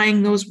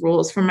applying those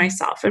rules for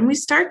myself? And we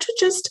start to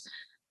just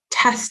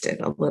test it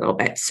a little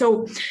bit.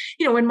 So,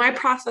 in my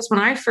process,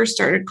 when I first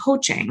started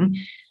coaching,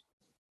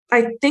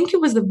 I think it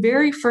was the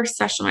very first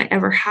session I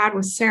ever had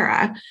with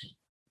Sarah,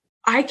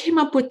 I came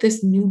up with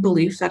this new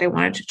belief that I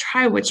wanted to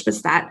try, which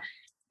was that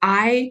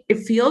it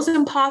feels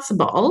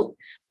impossible,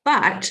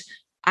 but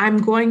I'm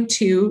going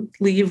to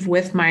leave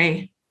with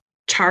my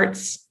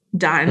charts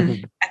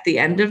done at the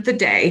end of the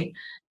day,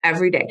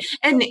 every day.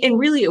 And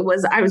really it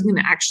was, I was going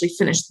to actually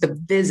finish the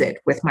visit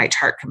with my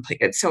chart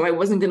completed. So I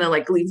wasn't going to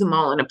like leave them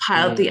all in a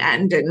pile at the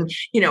end and,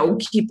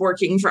 keep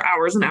working for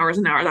hours and hours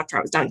and hours after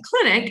I was done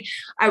clinic.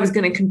 I was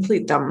going to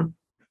complete them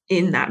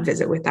in that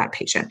visit with that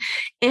patient.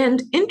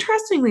 And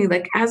interestingly,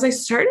 like as I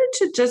started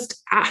to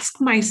just ask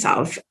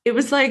myself, it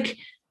was like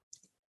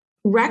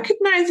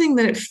recognizing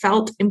that it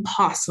felt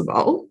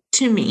impossible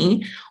to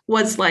me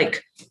was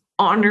like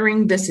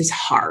honoring this is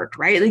hard,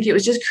 right? Like it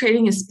was just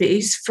creating a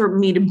space for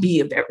me to be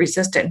a bit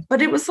resistant. But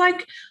it was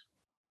like,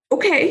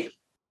 okay,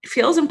 it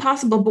feels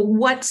impossible, but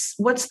what's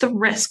the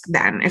risk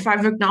then? If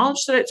I've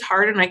acknowledged that it's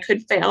hard and I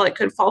could fail, I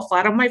could fall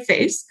flat on my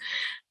face,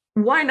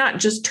 why not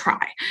just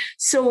try?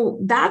 So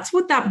that's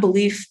what that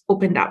belief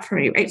opened up for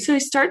me, right? So I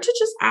start to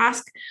just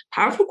ask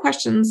powerful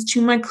questions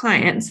to my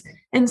clients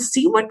and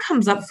see what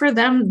comes up for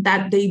them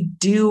that they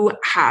do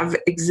have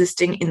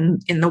existing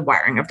in the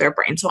wiring of their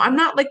brain. So I'm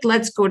not like,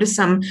 let's go to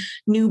some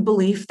new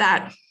belief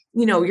that,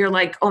 you're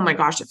like, oh my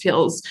gosh, it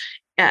feels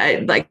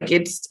like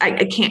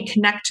I can't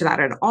connect to that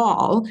at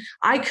all.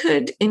 I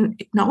could, in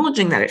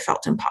acknowledging that it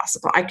felt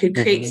impossible, I could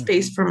create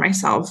space for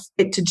myself,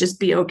 it to just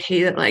be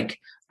okay that like,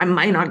 I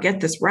might not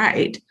get this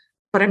right,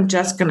 but I'm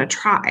just going to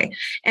try.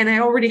 And I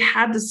already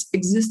had this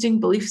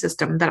existing belief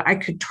system that I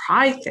could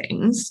try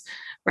things,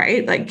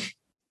 right? Like,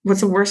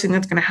 what's the worst thing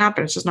that's going to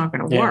happen? It's just not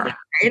going to Yeah. work,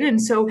 right?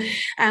 And so,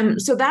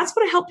 so that's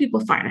what I help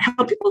people find. I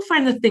help people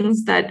find the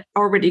things that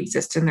already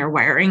exist in their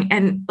wiring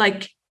and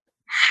like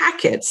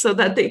hack it so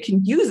that they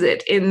can use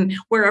it in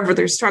wherever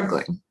they're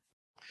struggling.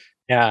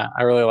 Yeah,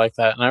 I really like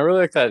that. And I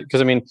really like that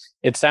because I mean,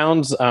 it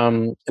sounds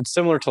it's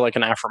similar to like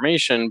an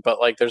affirmation, but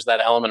like there's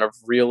that element of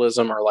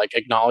realism or like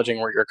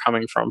acknowledging where you're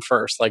coming from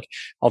first. Like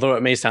although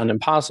it may sound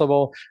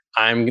impossible,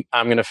 I'm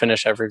going to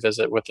finish every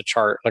visit with the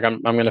chart. Like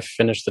I'm going to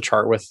finish the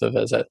chart with the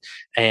visit.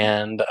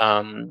 And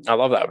I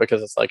love that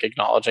because it's like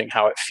acknowledging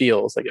how it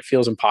feels. Like it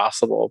feels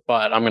impossible,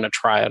 but I'm going to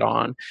try it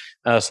on.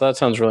 So that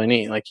sounds really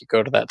neat. Like you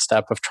go to that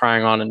step of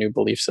trying on a new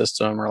belief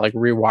system or like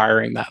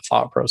rewiring that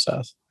thought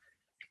process.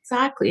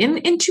 Exactly.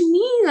 And to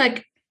me,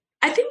 like,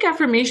 I think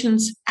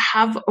affirmations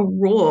have a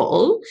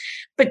role,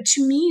 but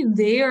to me,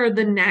 they are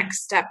the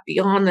next step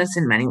beyond this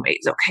in many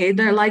ways. Okay.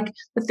 They're like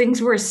the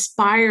things we're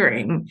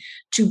aspiring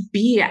to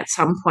be at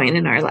some point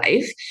in our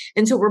life.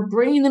 And so we're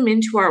bringing them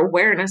into our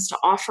awareness to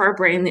offer our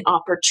brain the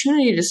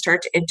opportunity to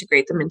start to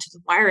integrate them into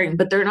the wiring,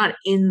 but they're not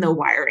in the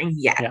wiring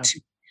yet. Yeah.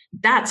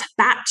 That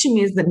to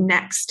me is the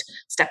next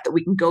step that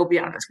we can go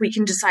beyond this. We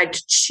can decide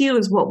to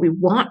choose what we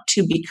want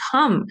to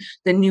become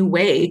the new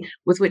way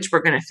with which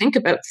we're going to think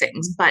about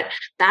things. But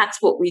that's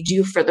what we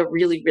do for the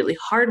really, really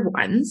hard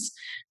ones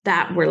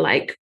that we're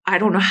like, I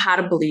don't know how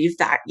to believe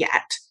that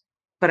yet,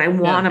 but I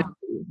want to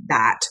believe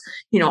that,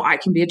 I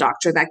can be a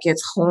doctor that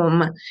gets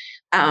home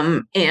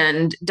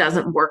and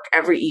doesn't work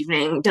every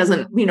evening,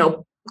 doesn't,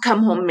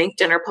 come home, make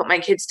dinner, put my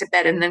kids to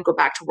bed, and then go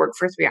back to work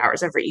for 3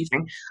 hours every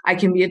evening. I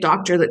can be a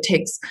doctor that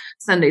takes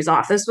Sundays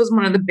off. This was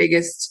one of the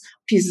biggest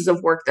pieces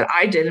of work that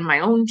I did in my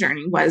own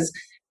journey was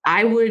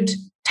I would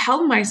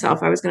tell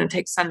myself I was going to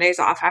take Sundays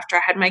off after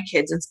I had my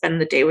kids and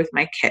spend the day with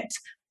my kids.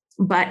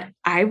 But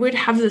I would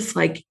have this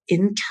like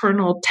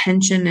internal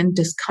tension and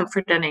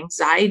discomfort and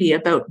anxiety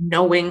about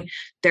knowing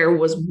there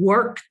was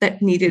work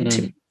that needed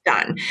to be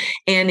done.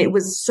 And it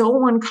was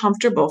so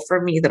uncomfortable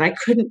for me that I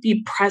couldn't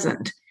be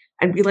present.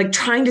 I'd be like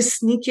trying to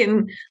sneak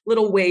in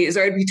little ways,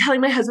 or I'd be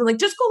telling my husband, like,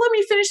 just go let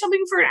me finish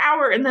something for an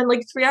hour. And then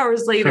like 3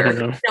 hours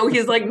later,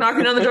 he's like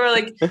knocking on the door,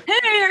 like,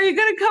 hey, are you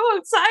going to come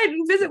outside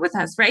and visit with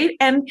us? Right.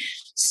 And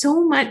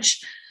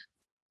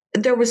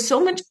there was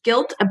so much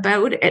guilt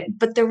about it,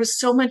 but there was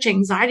so much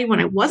anxiety when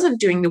I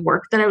wasn't doing the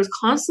work that I was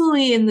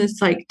constantly in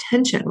this like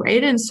tension.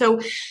 Right. And so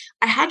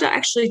I had to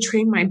actually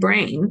train my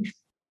brain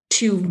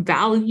to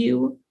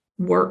value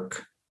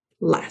work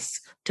less,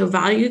 to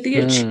value the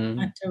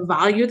achievement, to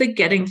value the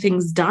getting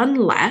things done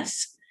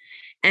less,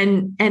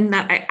 and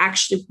that I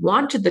actually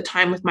wanted the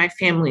time with my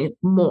family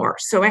more.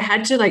 So I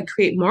had to like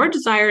create more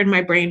desire in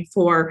my brain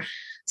for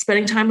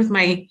spending time with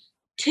my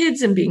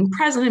kids and being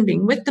present and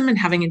being with them and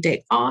having a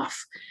day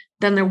off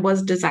than there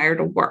was desire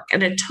to work.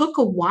 And it took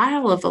a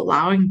while of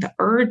allowing the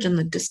urge and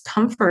the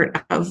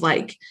discomfort of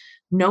like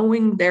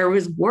knowing there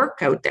was work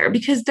out there,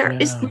 because there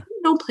is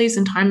no place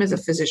in time as a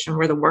physician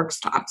where the work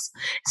stops.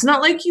 It's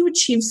not like you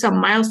achieve some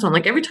milestone.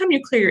 Like every time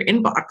you clear your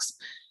inbox,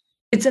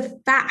 it's a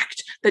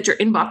fact that your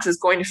inbox is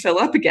going to fill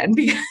up again,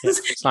 because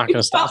it's not going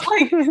to stop.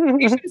 Like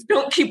patients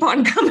don't keep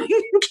on coming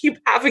and keep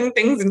having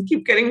things and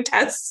keep getting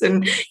tests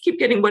and keep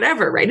getting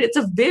whatever, right? It's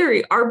a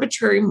very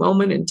arbitrary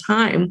moment in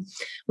time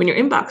when your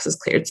inbox is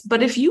cleared.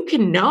 But if you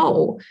can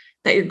know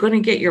that you're going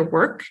to get your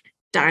work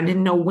done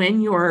and know when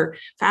your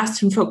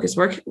fast and focused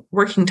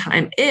working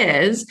time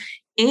is,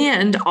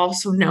 and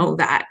also know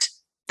that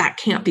that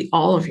can't be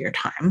all of your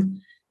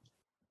time,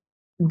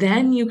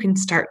 then you can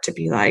start to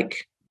be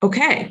like,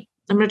 okay,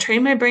 I'm going to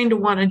train my brain to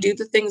want to do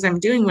the things I'm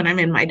doing when I'm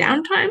in my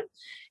downtime,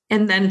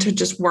 and then to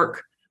just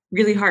work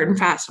really hard and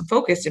fast and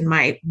focused in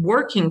my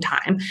working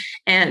time.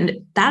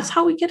 And that's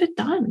how we get it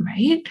done,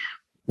 right?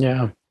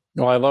 Yeah.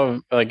 Well, I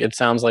love, like, it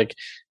sounds like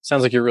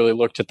you really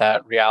looked at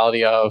that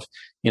reality of,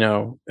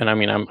 and I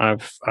mean,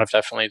 I've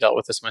definitely dealt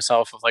with this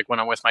myself of like, when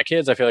I'm with my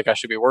kids, I feel like I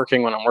should be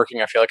working. When I'm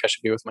working, I feel like I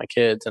should be with my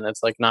kids. And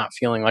it's like not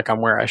feeling like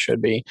I'm where I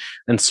should be.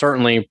 And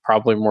certainly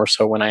probably more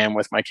so when I am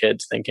with my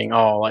kids, thinking,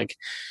 oh, like,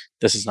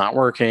 this is not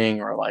working,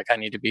 or like I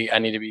need to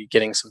be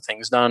getting some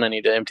things done. I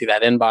need to empty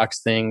that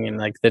inbox thing. And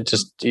like that,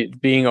 just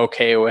being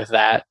okay with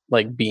that,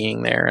 like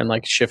being there and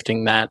like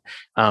shifting that,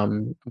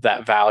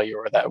 that value,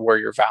 or that where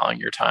you're valuing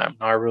your time.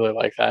 I really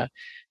like that.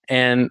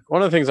 And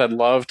one of the things I'd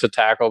love to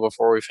tackle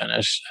before we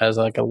finish as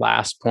like a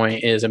last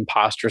point is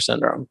imposter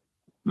syndrome.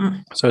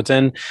 So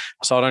I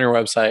saw it on your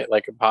website,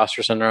 like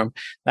imposter syndrome.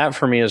 That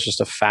for me is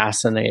just a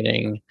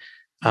fascinating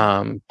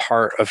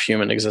part of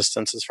human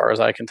existence, as far as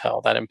I can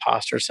tell, that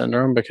imposter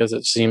syndrome, because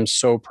it seems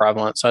so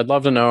prevalent. So I'd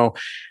love to know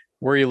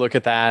where you look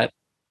at that,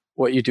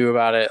 what you do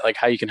about it, like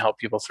how you can help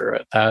people through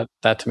it.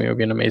 That to me would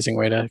be an amazing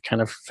way to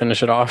kind of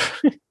finish it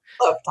off.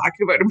 Love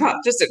talking about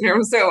imposter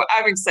syndrome, so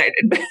I'm excited.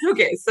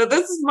 Okay, so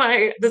this is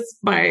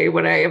my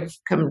what I have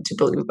come to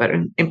believe about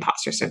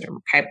imposter syndrome.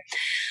 Okay,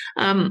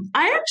 I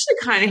actually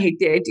kind of hate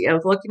the idea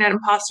of looking at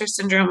imposter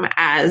syndrome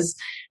as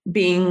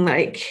being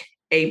like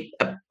a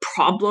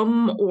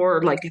problem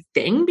or like a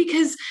thing,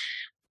 because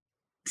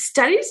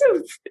studies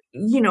of,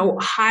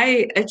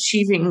 high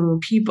achieving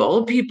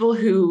people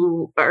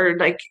who are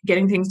like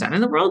getting things done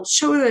in the world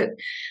show that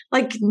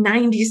like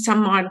 90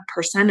 some odd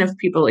percent of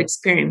people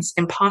experience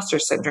imposter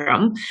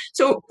syndrome.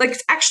 So like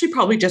it's actually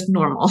probably just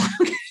normal.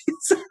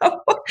 so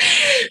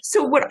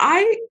so what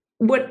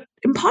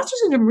imposter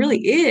syndrome really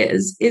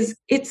is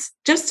it's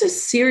just a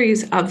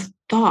series of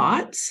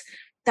thoughts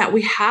that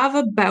we have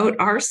about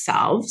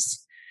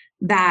ourselves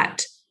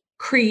that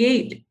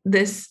create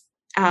this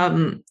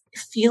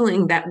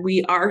feeling that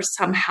we are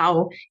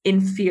somehow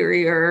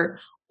inferior,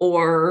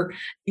 or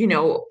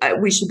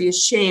we should be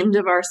ashamed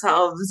of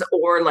ourselves,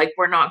 or like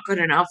we're not good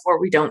enough,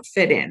 or we don't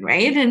fit in,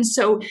 right? And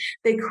so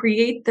they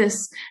create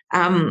this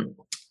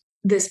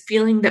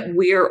feeling that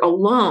we're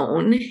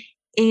alone,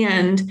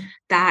 and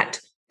that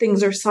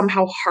things are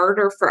somehow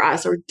harder for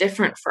us or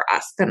different for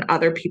us than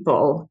other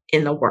people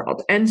in the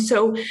world. And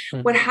so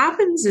what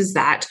happens is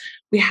that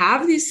we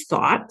have these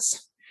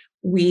thoughts,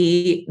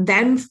 we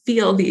then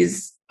feel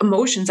these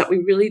emotions that we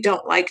really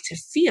don't like to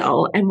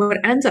feel. And what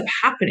ends up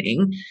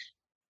happening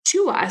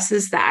to us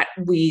is that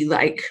we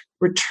like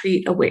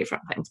retreat away from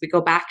things. We go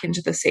back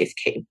into the safe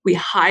cave. We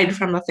hide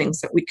from the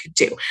things that we could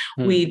do.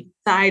 We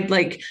decide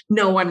like,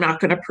 no, I'm not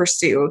going to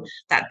pursue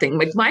that thing.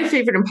 Like my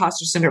favorite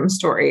imposter syndrome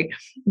story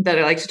that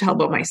I like to tell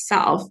about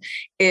myself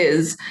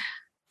is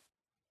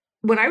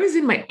when I was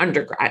in my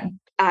undergrad,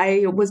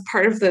 I was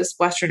part of this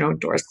Western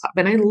Outdoors Club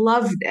and I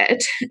loved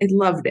it. I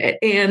loved it.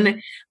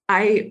 And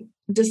I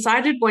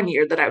decided one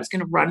year that I was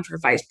going to run for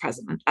vice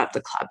president of the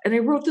club. And I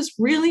wrote this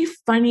really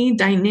funny,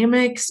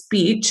 dynamic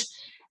speech.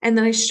 And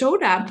then I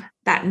showed up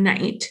that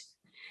night,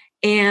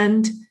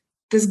 and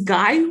this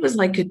guy who was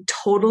like a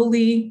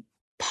totally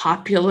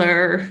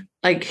popular,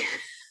 like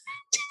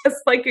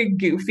just like a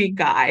goofy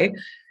guy,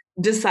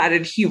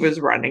 decided he was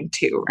running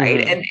too,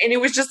 right? And it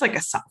was just like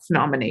a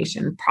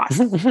self-nomination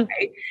process, right?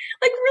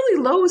 Like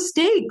really low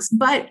stakes.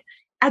 But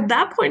at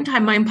that point in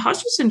time, my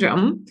imposter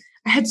syndrome,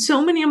 I had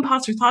so many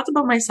imposter thoughts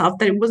about myself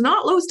that it was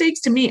not low stakes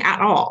to me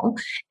at all.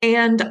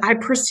 And I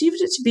perceived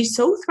it to be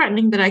so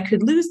threatening that I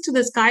could lose to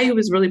this guy who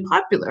was really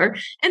popular.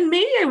 And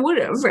maybe I would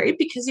have, right?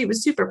 Because he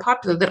was super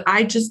popular, that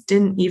I just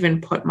didn't even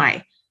put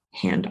my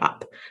hand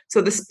up.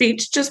 So the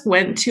speech just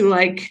went to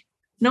like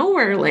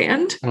nowhere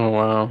land. Oh,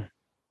 wow.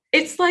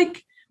 It's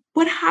like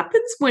what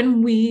happens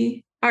when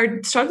we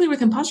are struggling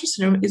with imposter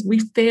syndrome is we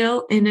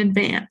fail in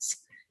advance.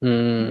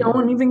 We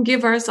don't even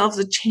give ourselves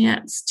a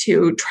chance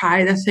to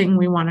try the thing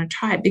we want to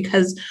try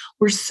because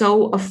we're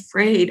so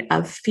afraid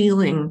of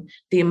feeling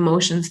the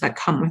emotions that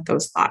come with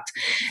those thoughts.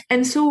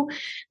 And so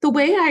the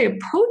way I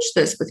approach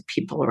this with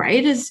people,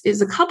 right,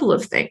 is a couple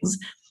of things.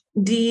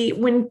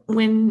 When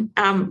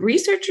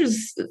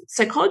researchers,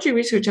 psychology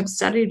research have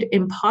studied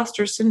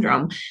imposter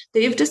syndrome,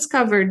 they've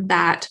discovered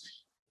that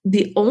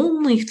the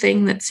only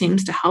thing that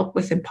seems to help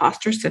with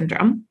imposter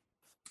syndrome,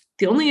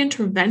 the only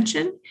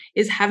intervention,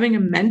 is having a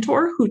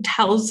mentor who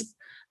tells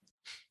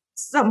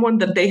someone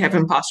that they have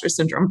imposter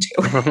syndrome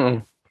too.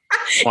 Wow.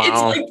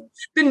 It's like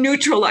the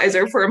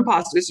neutralizer for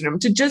imposter syndrome,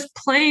 to just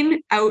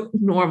plain out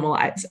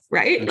normalize it,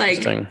 right?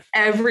 Like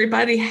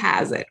everybody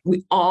has it.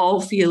 We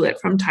all feel it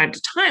from time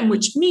to time,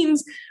 which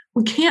means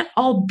we can't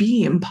all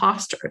be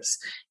imposters.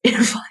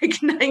 If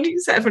like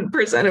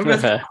 97% of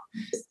us,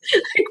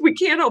 like we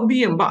can't all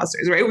be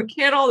imposters, right? We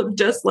can't all have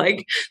just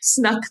like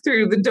snuck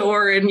through the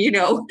door and,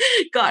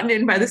 gotten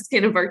in by the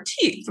skin of our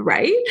teeth,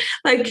 right?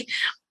 Like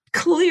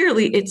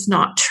clearly it's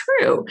not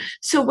true.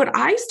 So what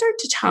I start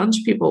to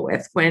challenge people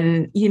with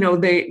when,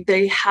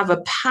 they have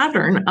a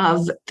pattern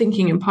of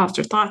thinking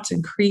imposter thoughts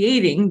and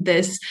creating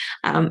this,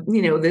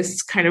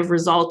 this kind of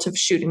result of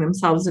shooting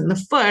themselves in the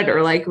foot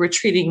or like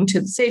retreating to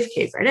the safe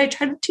cave, right? I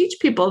try to teach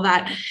people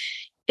that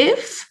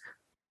if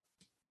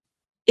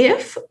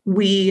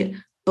we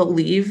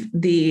believe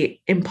the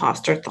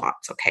imposter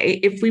thoughts, okay,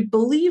 if we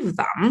believe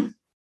them,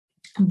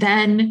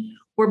 then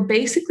we're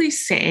basically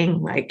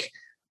saying like,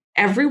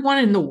 everyone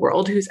in the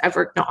world who's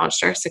ever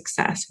acknowledged our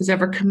success, who's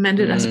ever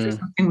commended us for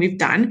something we've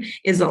done,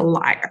 is a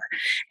liar.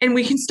 And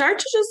we can start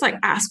to just like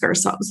ask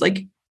ourselves,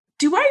 like,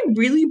 do I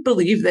really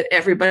believe that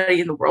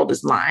everybody in the world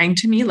is lying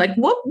to me? Like,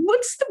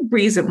 what's the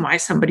reason why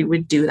somebody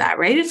would do that,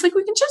 right? It's like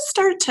we can just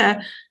start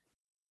to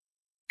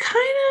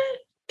kind of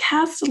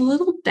cast a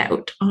little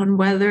doubt on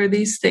whether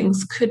these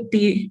things could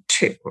be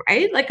true,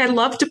 right? Like I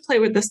love to play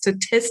with the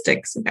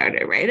statistics about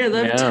it, right? I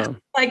love to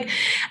like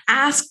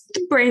ask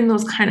the brain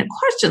those kind of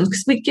questions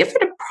because we give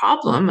it a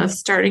problem of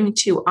starting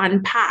to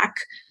unpack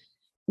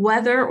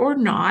whether or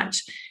not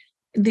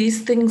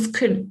these things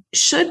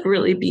should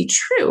really be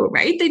true,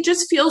 right? They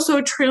just feel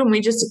so true and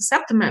we just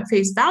accept them at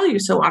face value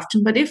so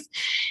often. But if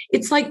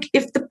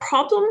the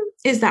problem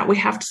is that we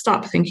have to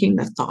stop thinking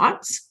the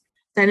thoughts,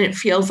 then it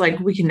feels like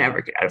we can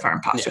never get out of our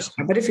imposter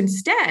syndrome. But if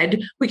instead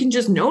we can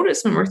just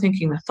notice when we're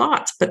thinking the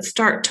thoughts, but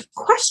start to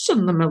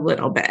question them a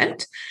little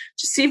bit,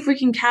 to see if we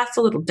can cast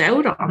a little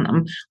doubt on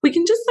them, we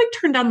can just like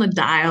turn down the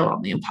dial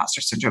on the imposter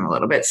syndrome a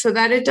little bit so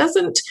that it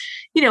doesn't,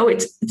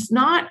 it's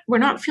not, we're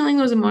not feeling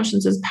those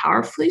emotions as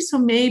powerfully. So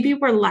maybe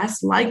we're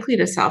less likely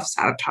to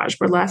self-sabotage.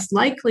 We're less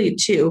likely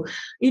to,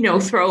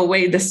 throw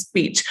away the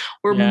speech.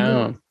 We're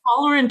more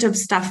tolerant of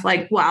stuff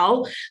like,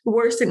 well, the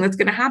worst thing that's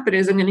going to happen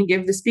is I'm going to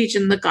give the speech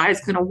and the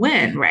guy's going to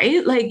win,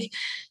 right? Like,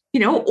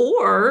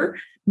 or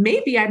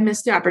maybe I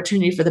missed the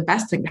opportunity for the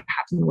best thing to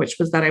happen, which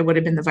was that I would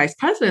have been the vice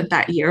president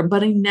that year,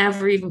 but I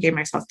never even gave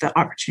myself the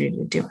opportunity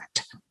to do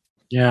it.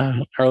 Yeah,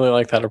 I really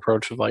like that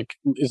approach of like,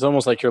 it's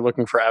almost like you're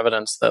looking for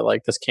evidence that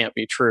like this can't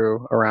be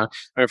true around.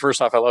 I mean,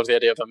 first off, I love the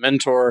idea of a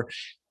mentor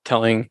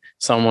telling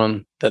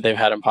someone that they've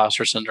had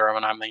imposter syndrome.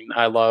 And I mean,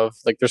 I love,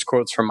 like, there's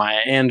quotes from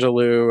Maya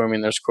Angelou. I mean,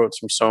 there's quotes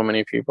from so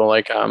many people.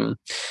 Like,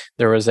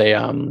 there was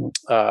a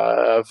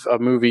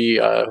movie,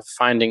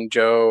 Finding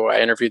Joe. I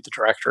interviewed the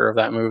director of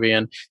that movie.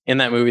 And in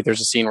that movie,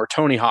 there's a scene where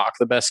Tony Hawk,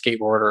 the best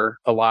skateboarder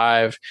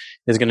alive,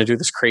 is going to do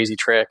this crazy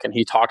trick. And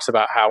he talks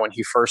about how when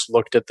he first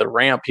looked at the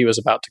ramp he was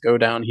about to go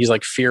down, he's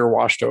like, fear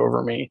washed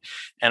over me.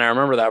 And I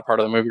remember that part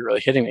of the movie really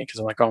hitting me because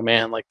I'm like, oh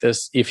man, like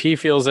this, if he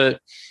feels it,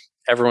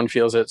 everyone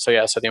feels it. So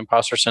yeah, so the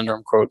imposter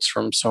syndrome quotes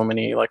from so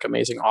many like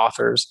amazing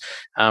authors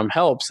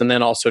helps. And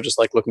then also just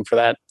like looking for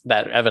that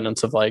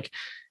evidence of like,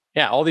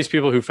 yeah, all these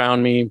people who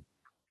found me,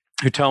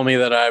 who tell me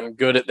that I'm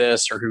good at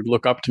this or who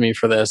look up to me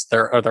for this,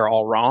 they're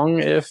all wrong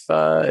if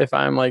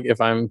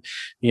I'm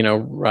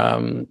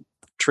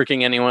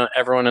tricking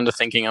everyone into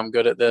thinking I'm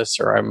good at this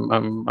or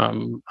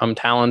I'm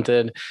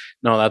talented.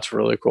 No, that's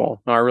really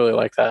cool. No, I really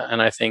like that. And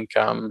I think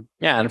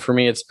and for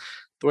me it's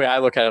the way I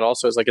look at it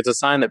also is like it's a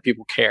sign that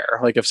people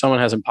care. Like if someone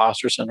has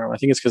imposter syndrome, I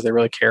think it's because they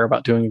really care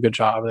about doing a good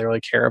job. They really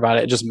care about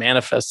it. It just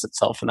manifests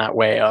itself in that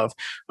way of,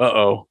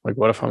 like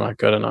what if I'm not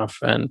good enough?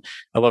 And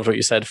I loved what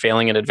you said,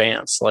 failing in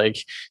advance. Like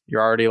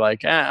you're already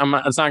like,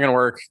 it's not going to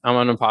work. I'm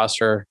an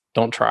imposter.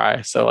 Don't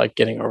try. So like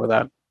getting over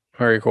that.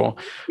 Very cool.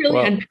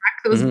 Really unpack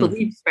those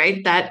beliefs,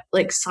 right? That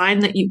like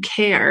sign that you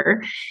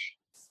care.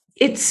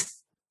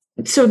 It's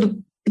so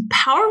the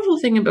powerful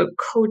thing about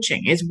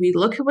coaching is we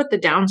look at what the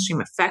downstream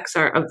effects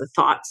are of the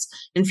thoughts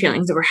and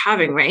feelings that we're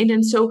having, right?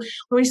 And so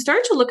when we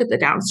start to look at the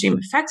downstream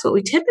effects, what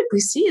we typically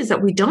see is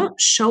that we don't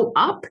show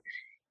up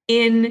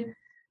in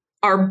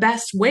our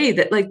best way,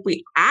 that like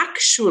we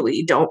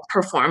actually don't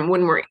perform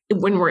when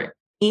we're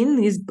in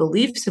these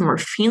beliefs and we're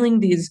feeling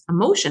these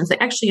emotions. They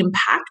actually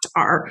impact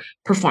our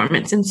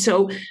performance. And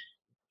so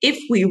if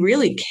we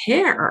really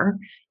care,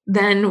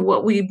 then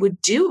what we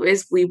would do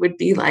is we would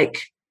be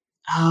like,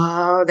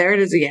 oh, there it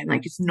is again.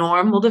 Like it's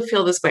normal to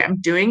feel this way. I'm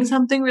doing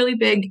something really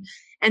big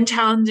and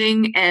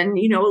challenging and,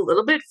 a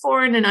little bit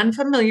foreign and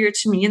unfamiliar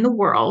to me in the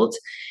world.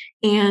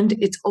 And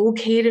it's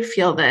okay to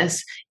feel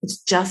this.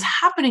 It's just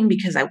happening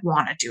because I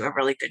want to do a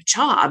really good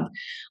job.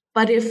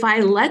 But if I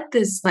let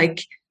this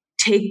like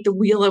take the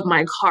wheel of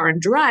my car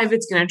and drive,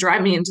 it's going to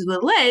drive me into the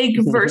lake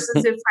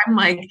versus if I'm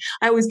like,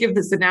 I always give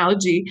this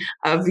analogy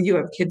of, you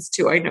have kids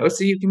too, I know,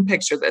 so you can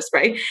picture this,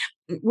 right?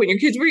 When your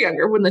kids were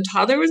younger, when the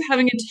toddler was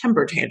having a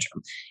temper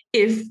tantrum,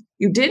 if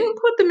you didn't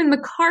put them in the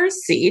car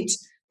seat,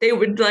 they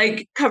would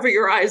like cover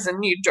your eyes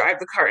and you'd drive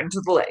the car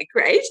into the lake,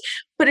 right?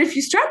 But if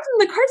you strap them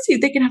in the car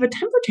seat, they can have a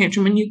temper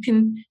tantrum and you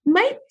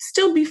might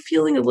still be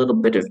feeling a little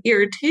bit of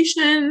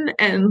irritation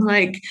and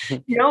like,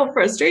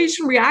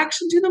 frustration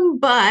reaction to them,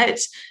 but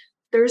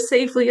they're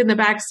safely in the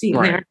back seat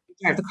and they aren't going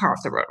to drive the car off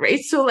the road, right?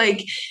 So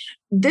like,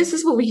 this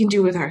is what we can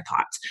do with our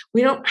thoughts.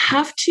 We don't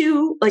have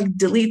to like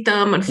delete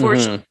them.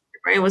 Unfortunately,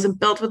 my brain wasn't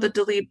built with a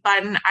delete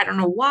button. I don't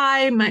know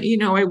why.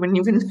 I wouldn't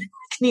even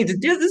need to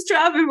do this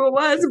job if it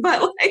was,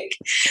 but like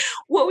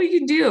what we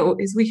can do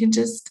is we can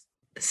just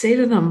say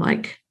to them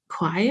like,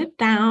 quiet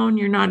down.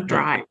 You're not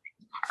driving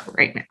the car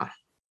right now.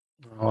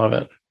 I love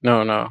it.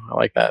 No, I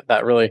like that.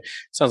 That really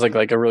sounds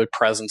like a really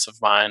presence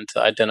of mind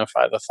to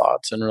identify the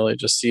thoughts and really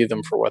just see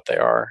them for what they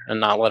are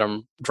and not let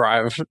them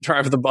drive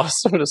the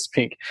bus, so to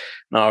speak.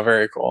 No,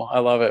 very cool. I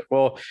love it.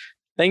 Well,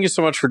 thank you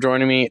so much for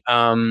joining me.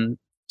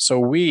 So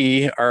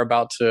we are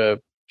about to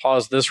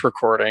pause this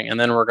recording and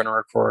then we're going to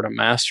record a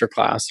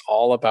masterclass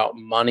all about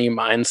money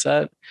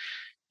mindset,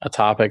 a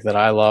topic that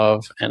I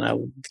love, and I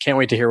can't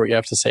wait to hear what you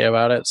have to say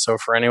about it. So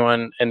for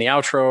anyone in the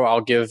outro,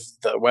 I'll give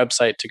the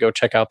website to go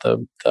check out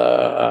the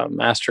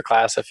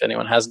masterclass if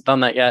anyone hasn't done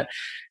that yet.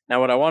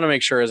 Now, what I want to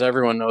make sure is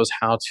everyone knows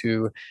how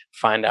to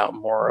find out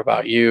more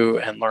about you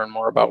and learn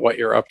more about what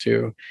you're up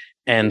to.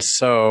 And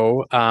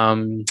so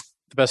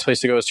the best place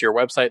to go is to your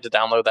website to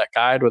download that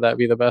guide. Would that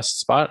be the best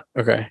spot?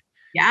 Okay.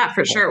 Yeah,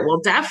 for sure. Well,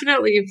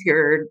 definitely if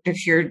you're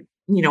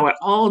at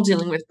all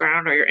dealing with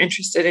burnout or you're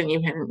interested in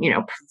even,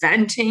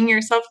 preventing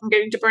yourself from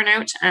getting to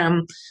burnout,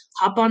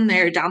 hop on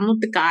there,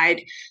 download the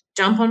guide,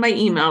 jump on my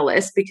email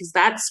list because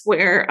that's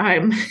where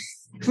I'm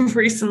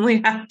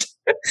recently had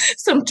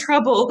some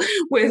trouble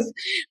with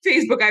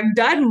Facebook. I've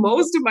done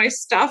most of my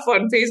stuff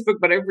on Facebook,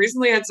 but I've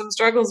recently had some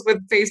struggles with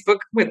Facebook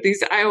with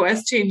these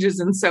iOS changes.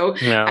 And so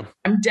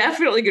I'm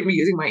definitely going to be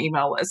using my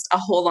email list a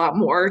whole lot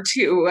more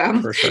to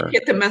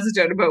get the message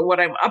out about what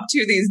I'm up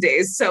to these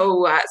days.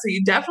 So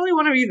you definitely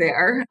want to be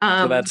there.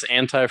 So that's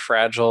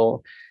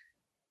antifragile.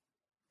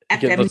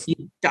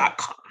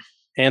 FMD.com.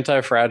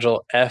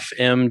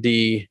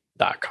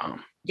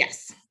 Antifragilefmd.com.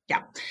 Yes.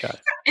 Yeah. Got it.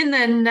 And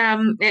then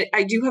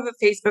I do have a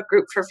Facebook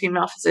group for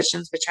female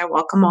physicians, which I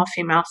welcome all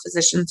female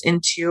physicians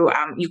into.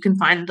 You can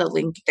find the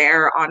link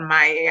there on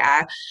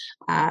my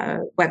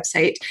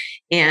website.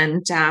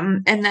 And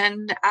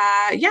then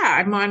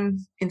I'm on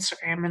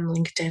Instagram and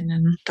LinkedIn,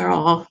 and they're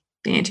all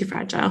the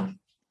Anti-Fragile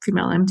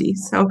Female MD.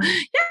 So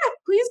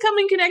please come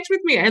and connect with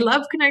me. I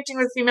love connecting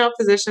with female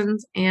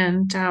physicians,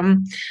 and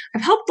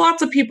I've helped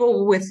lots of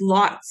people with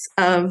lots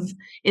of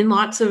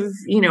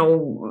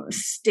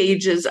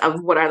stages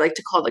of what I like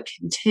to call the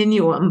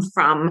continuum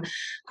from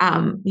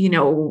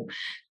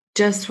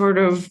just sort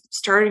of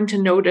starting to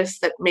notice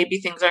that maybe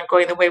things aren't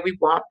going the way we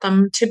want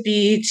them to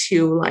be,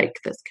 to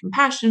like this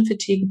compassion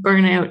fatigue,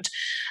 burnout,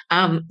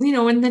 and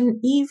then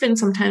even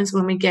sometimes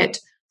when we get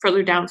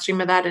further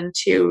downstream of that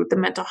into the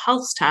mental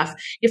health stuff,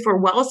 if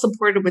we're well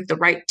supported with the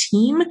right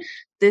team,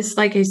 this,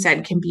 like I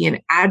said, can be an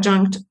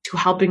adjunct to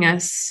helping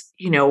us,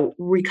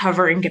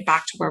 recover and get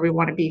back to where we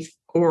want to be,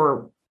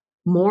 or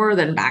more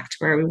than back to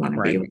where we want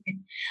to be,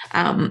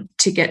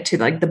 to get to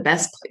like the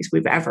best place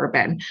we've ever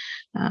been.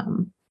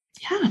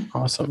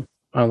 Awesome.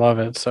 I love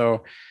it.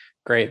 So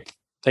great.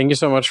 Thank you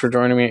so much for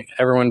joining me.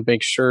 Everyone,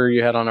 make sure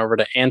you head on over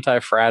to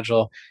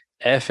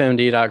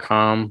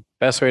antifragilefmd.com.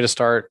 Best way to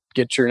start,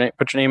 put your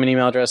name and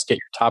email address, get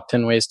your top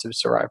 10 ways to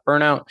survive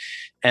burnout.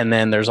 And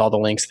then there's all the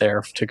links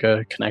there to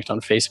go connect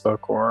on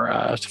Facebook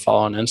or to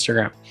follow on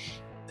Instagram.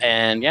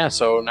 And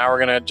so now we're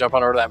going to jump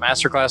on over to that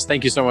masterclass.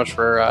 Thank you so much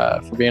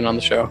for being on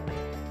the show.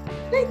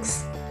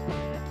 Thanks.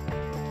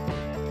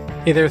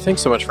 Hey there,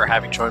 thanks so much for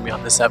having joined me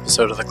on this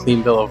episode of the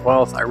Clean Bill of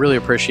Wealth. I really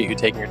appreciate you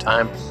taking your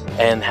time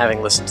and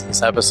having listened to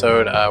this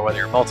episode, whether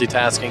you're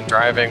multitasking,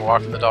 driving,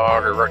 walking the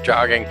dog, or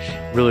jogging.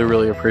 Really,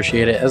 really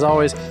appreciate it. As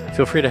always,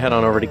 feel free to head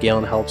on over to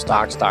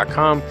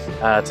GalenHelpsDocs.com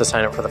to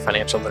sign up for the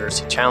Financial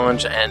Literacy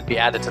Challenge and be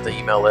added to the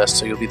email list,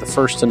 so you'll be the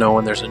first to know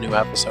when there's a new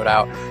episode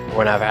out or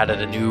when I've added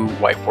a new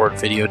whiteboard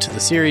video to the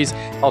series.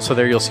 Also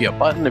there, you'll see a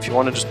button if you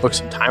want to just book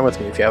some time with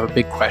me. If you have a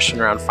big question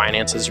around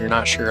finances, you're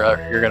not sure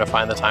you're going to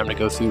find the time to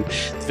go through the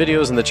videos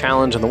and the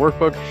challenge and the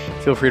workbook,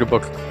 feel free to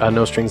book a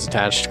no strings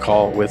attached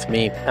call with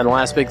me. And the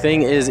last big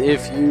thing is,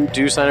 if you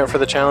do sign up for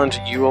the challenge,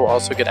 you will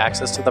also get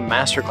access to the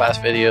masterclass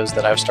videos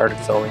that I've started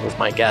filming with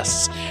my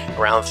guests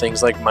around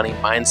things like money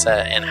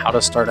mindset and how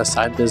to start a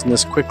side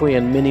business quickly,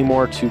 and many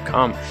more to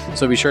come.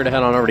 So be sure to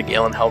head on over to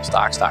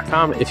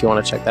GalenHelpsDocs.com if you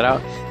want to check that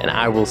out, and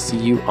I will see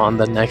you on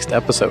the next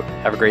episode.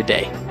 Have a great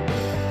day.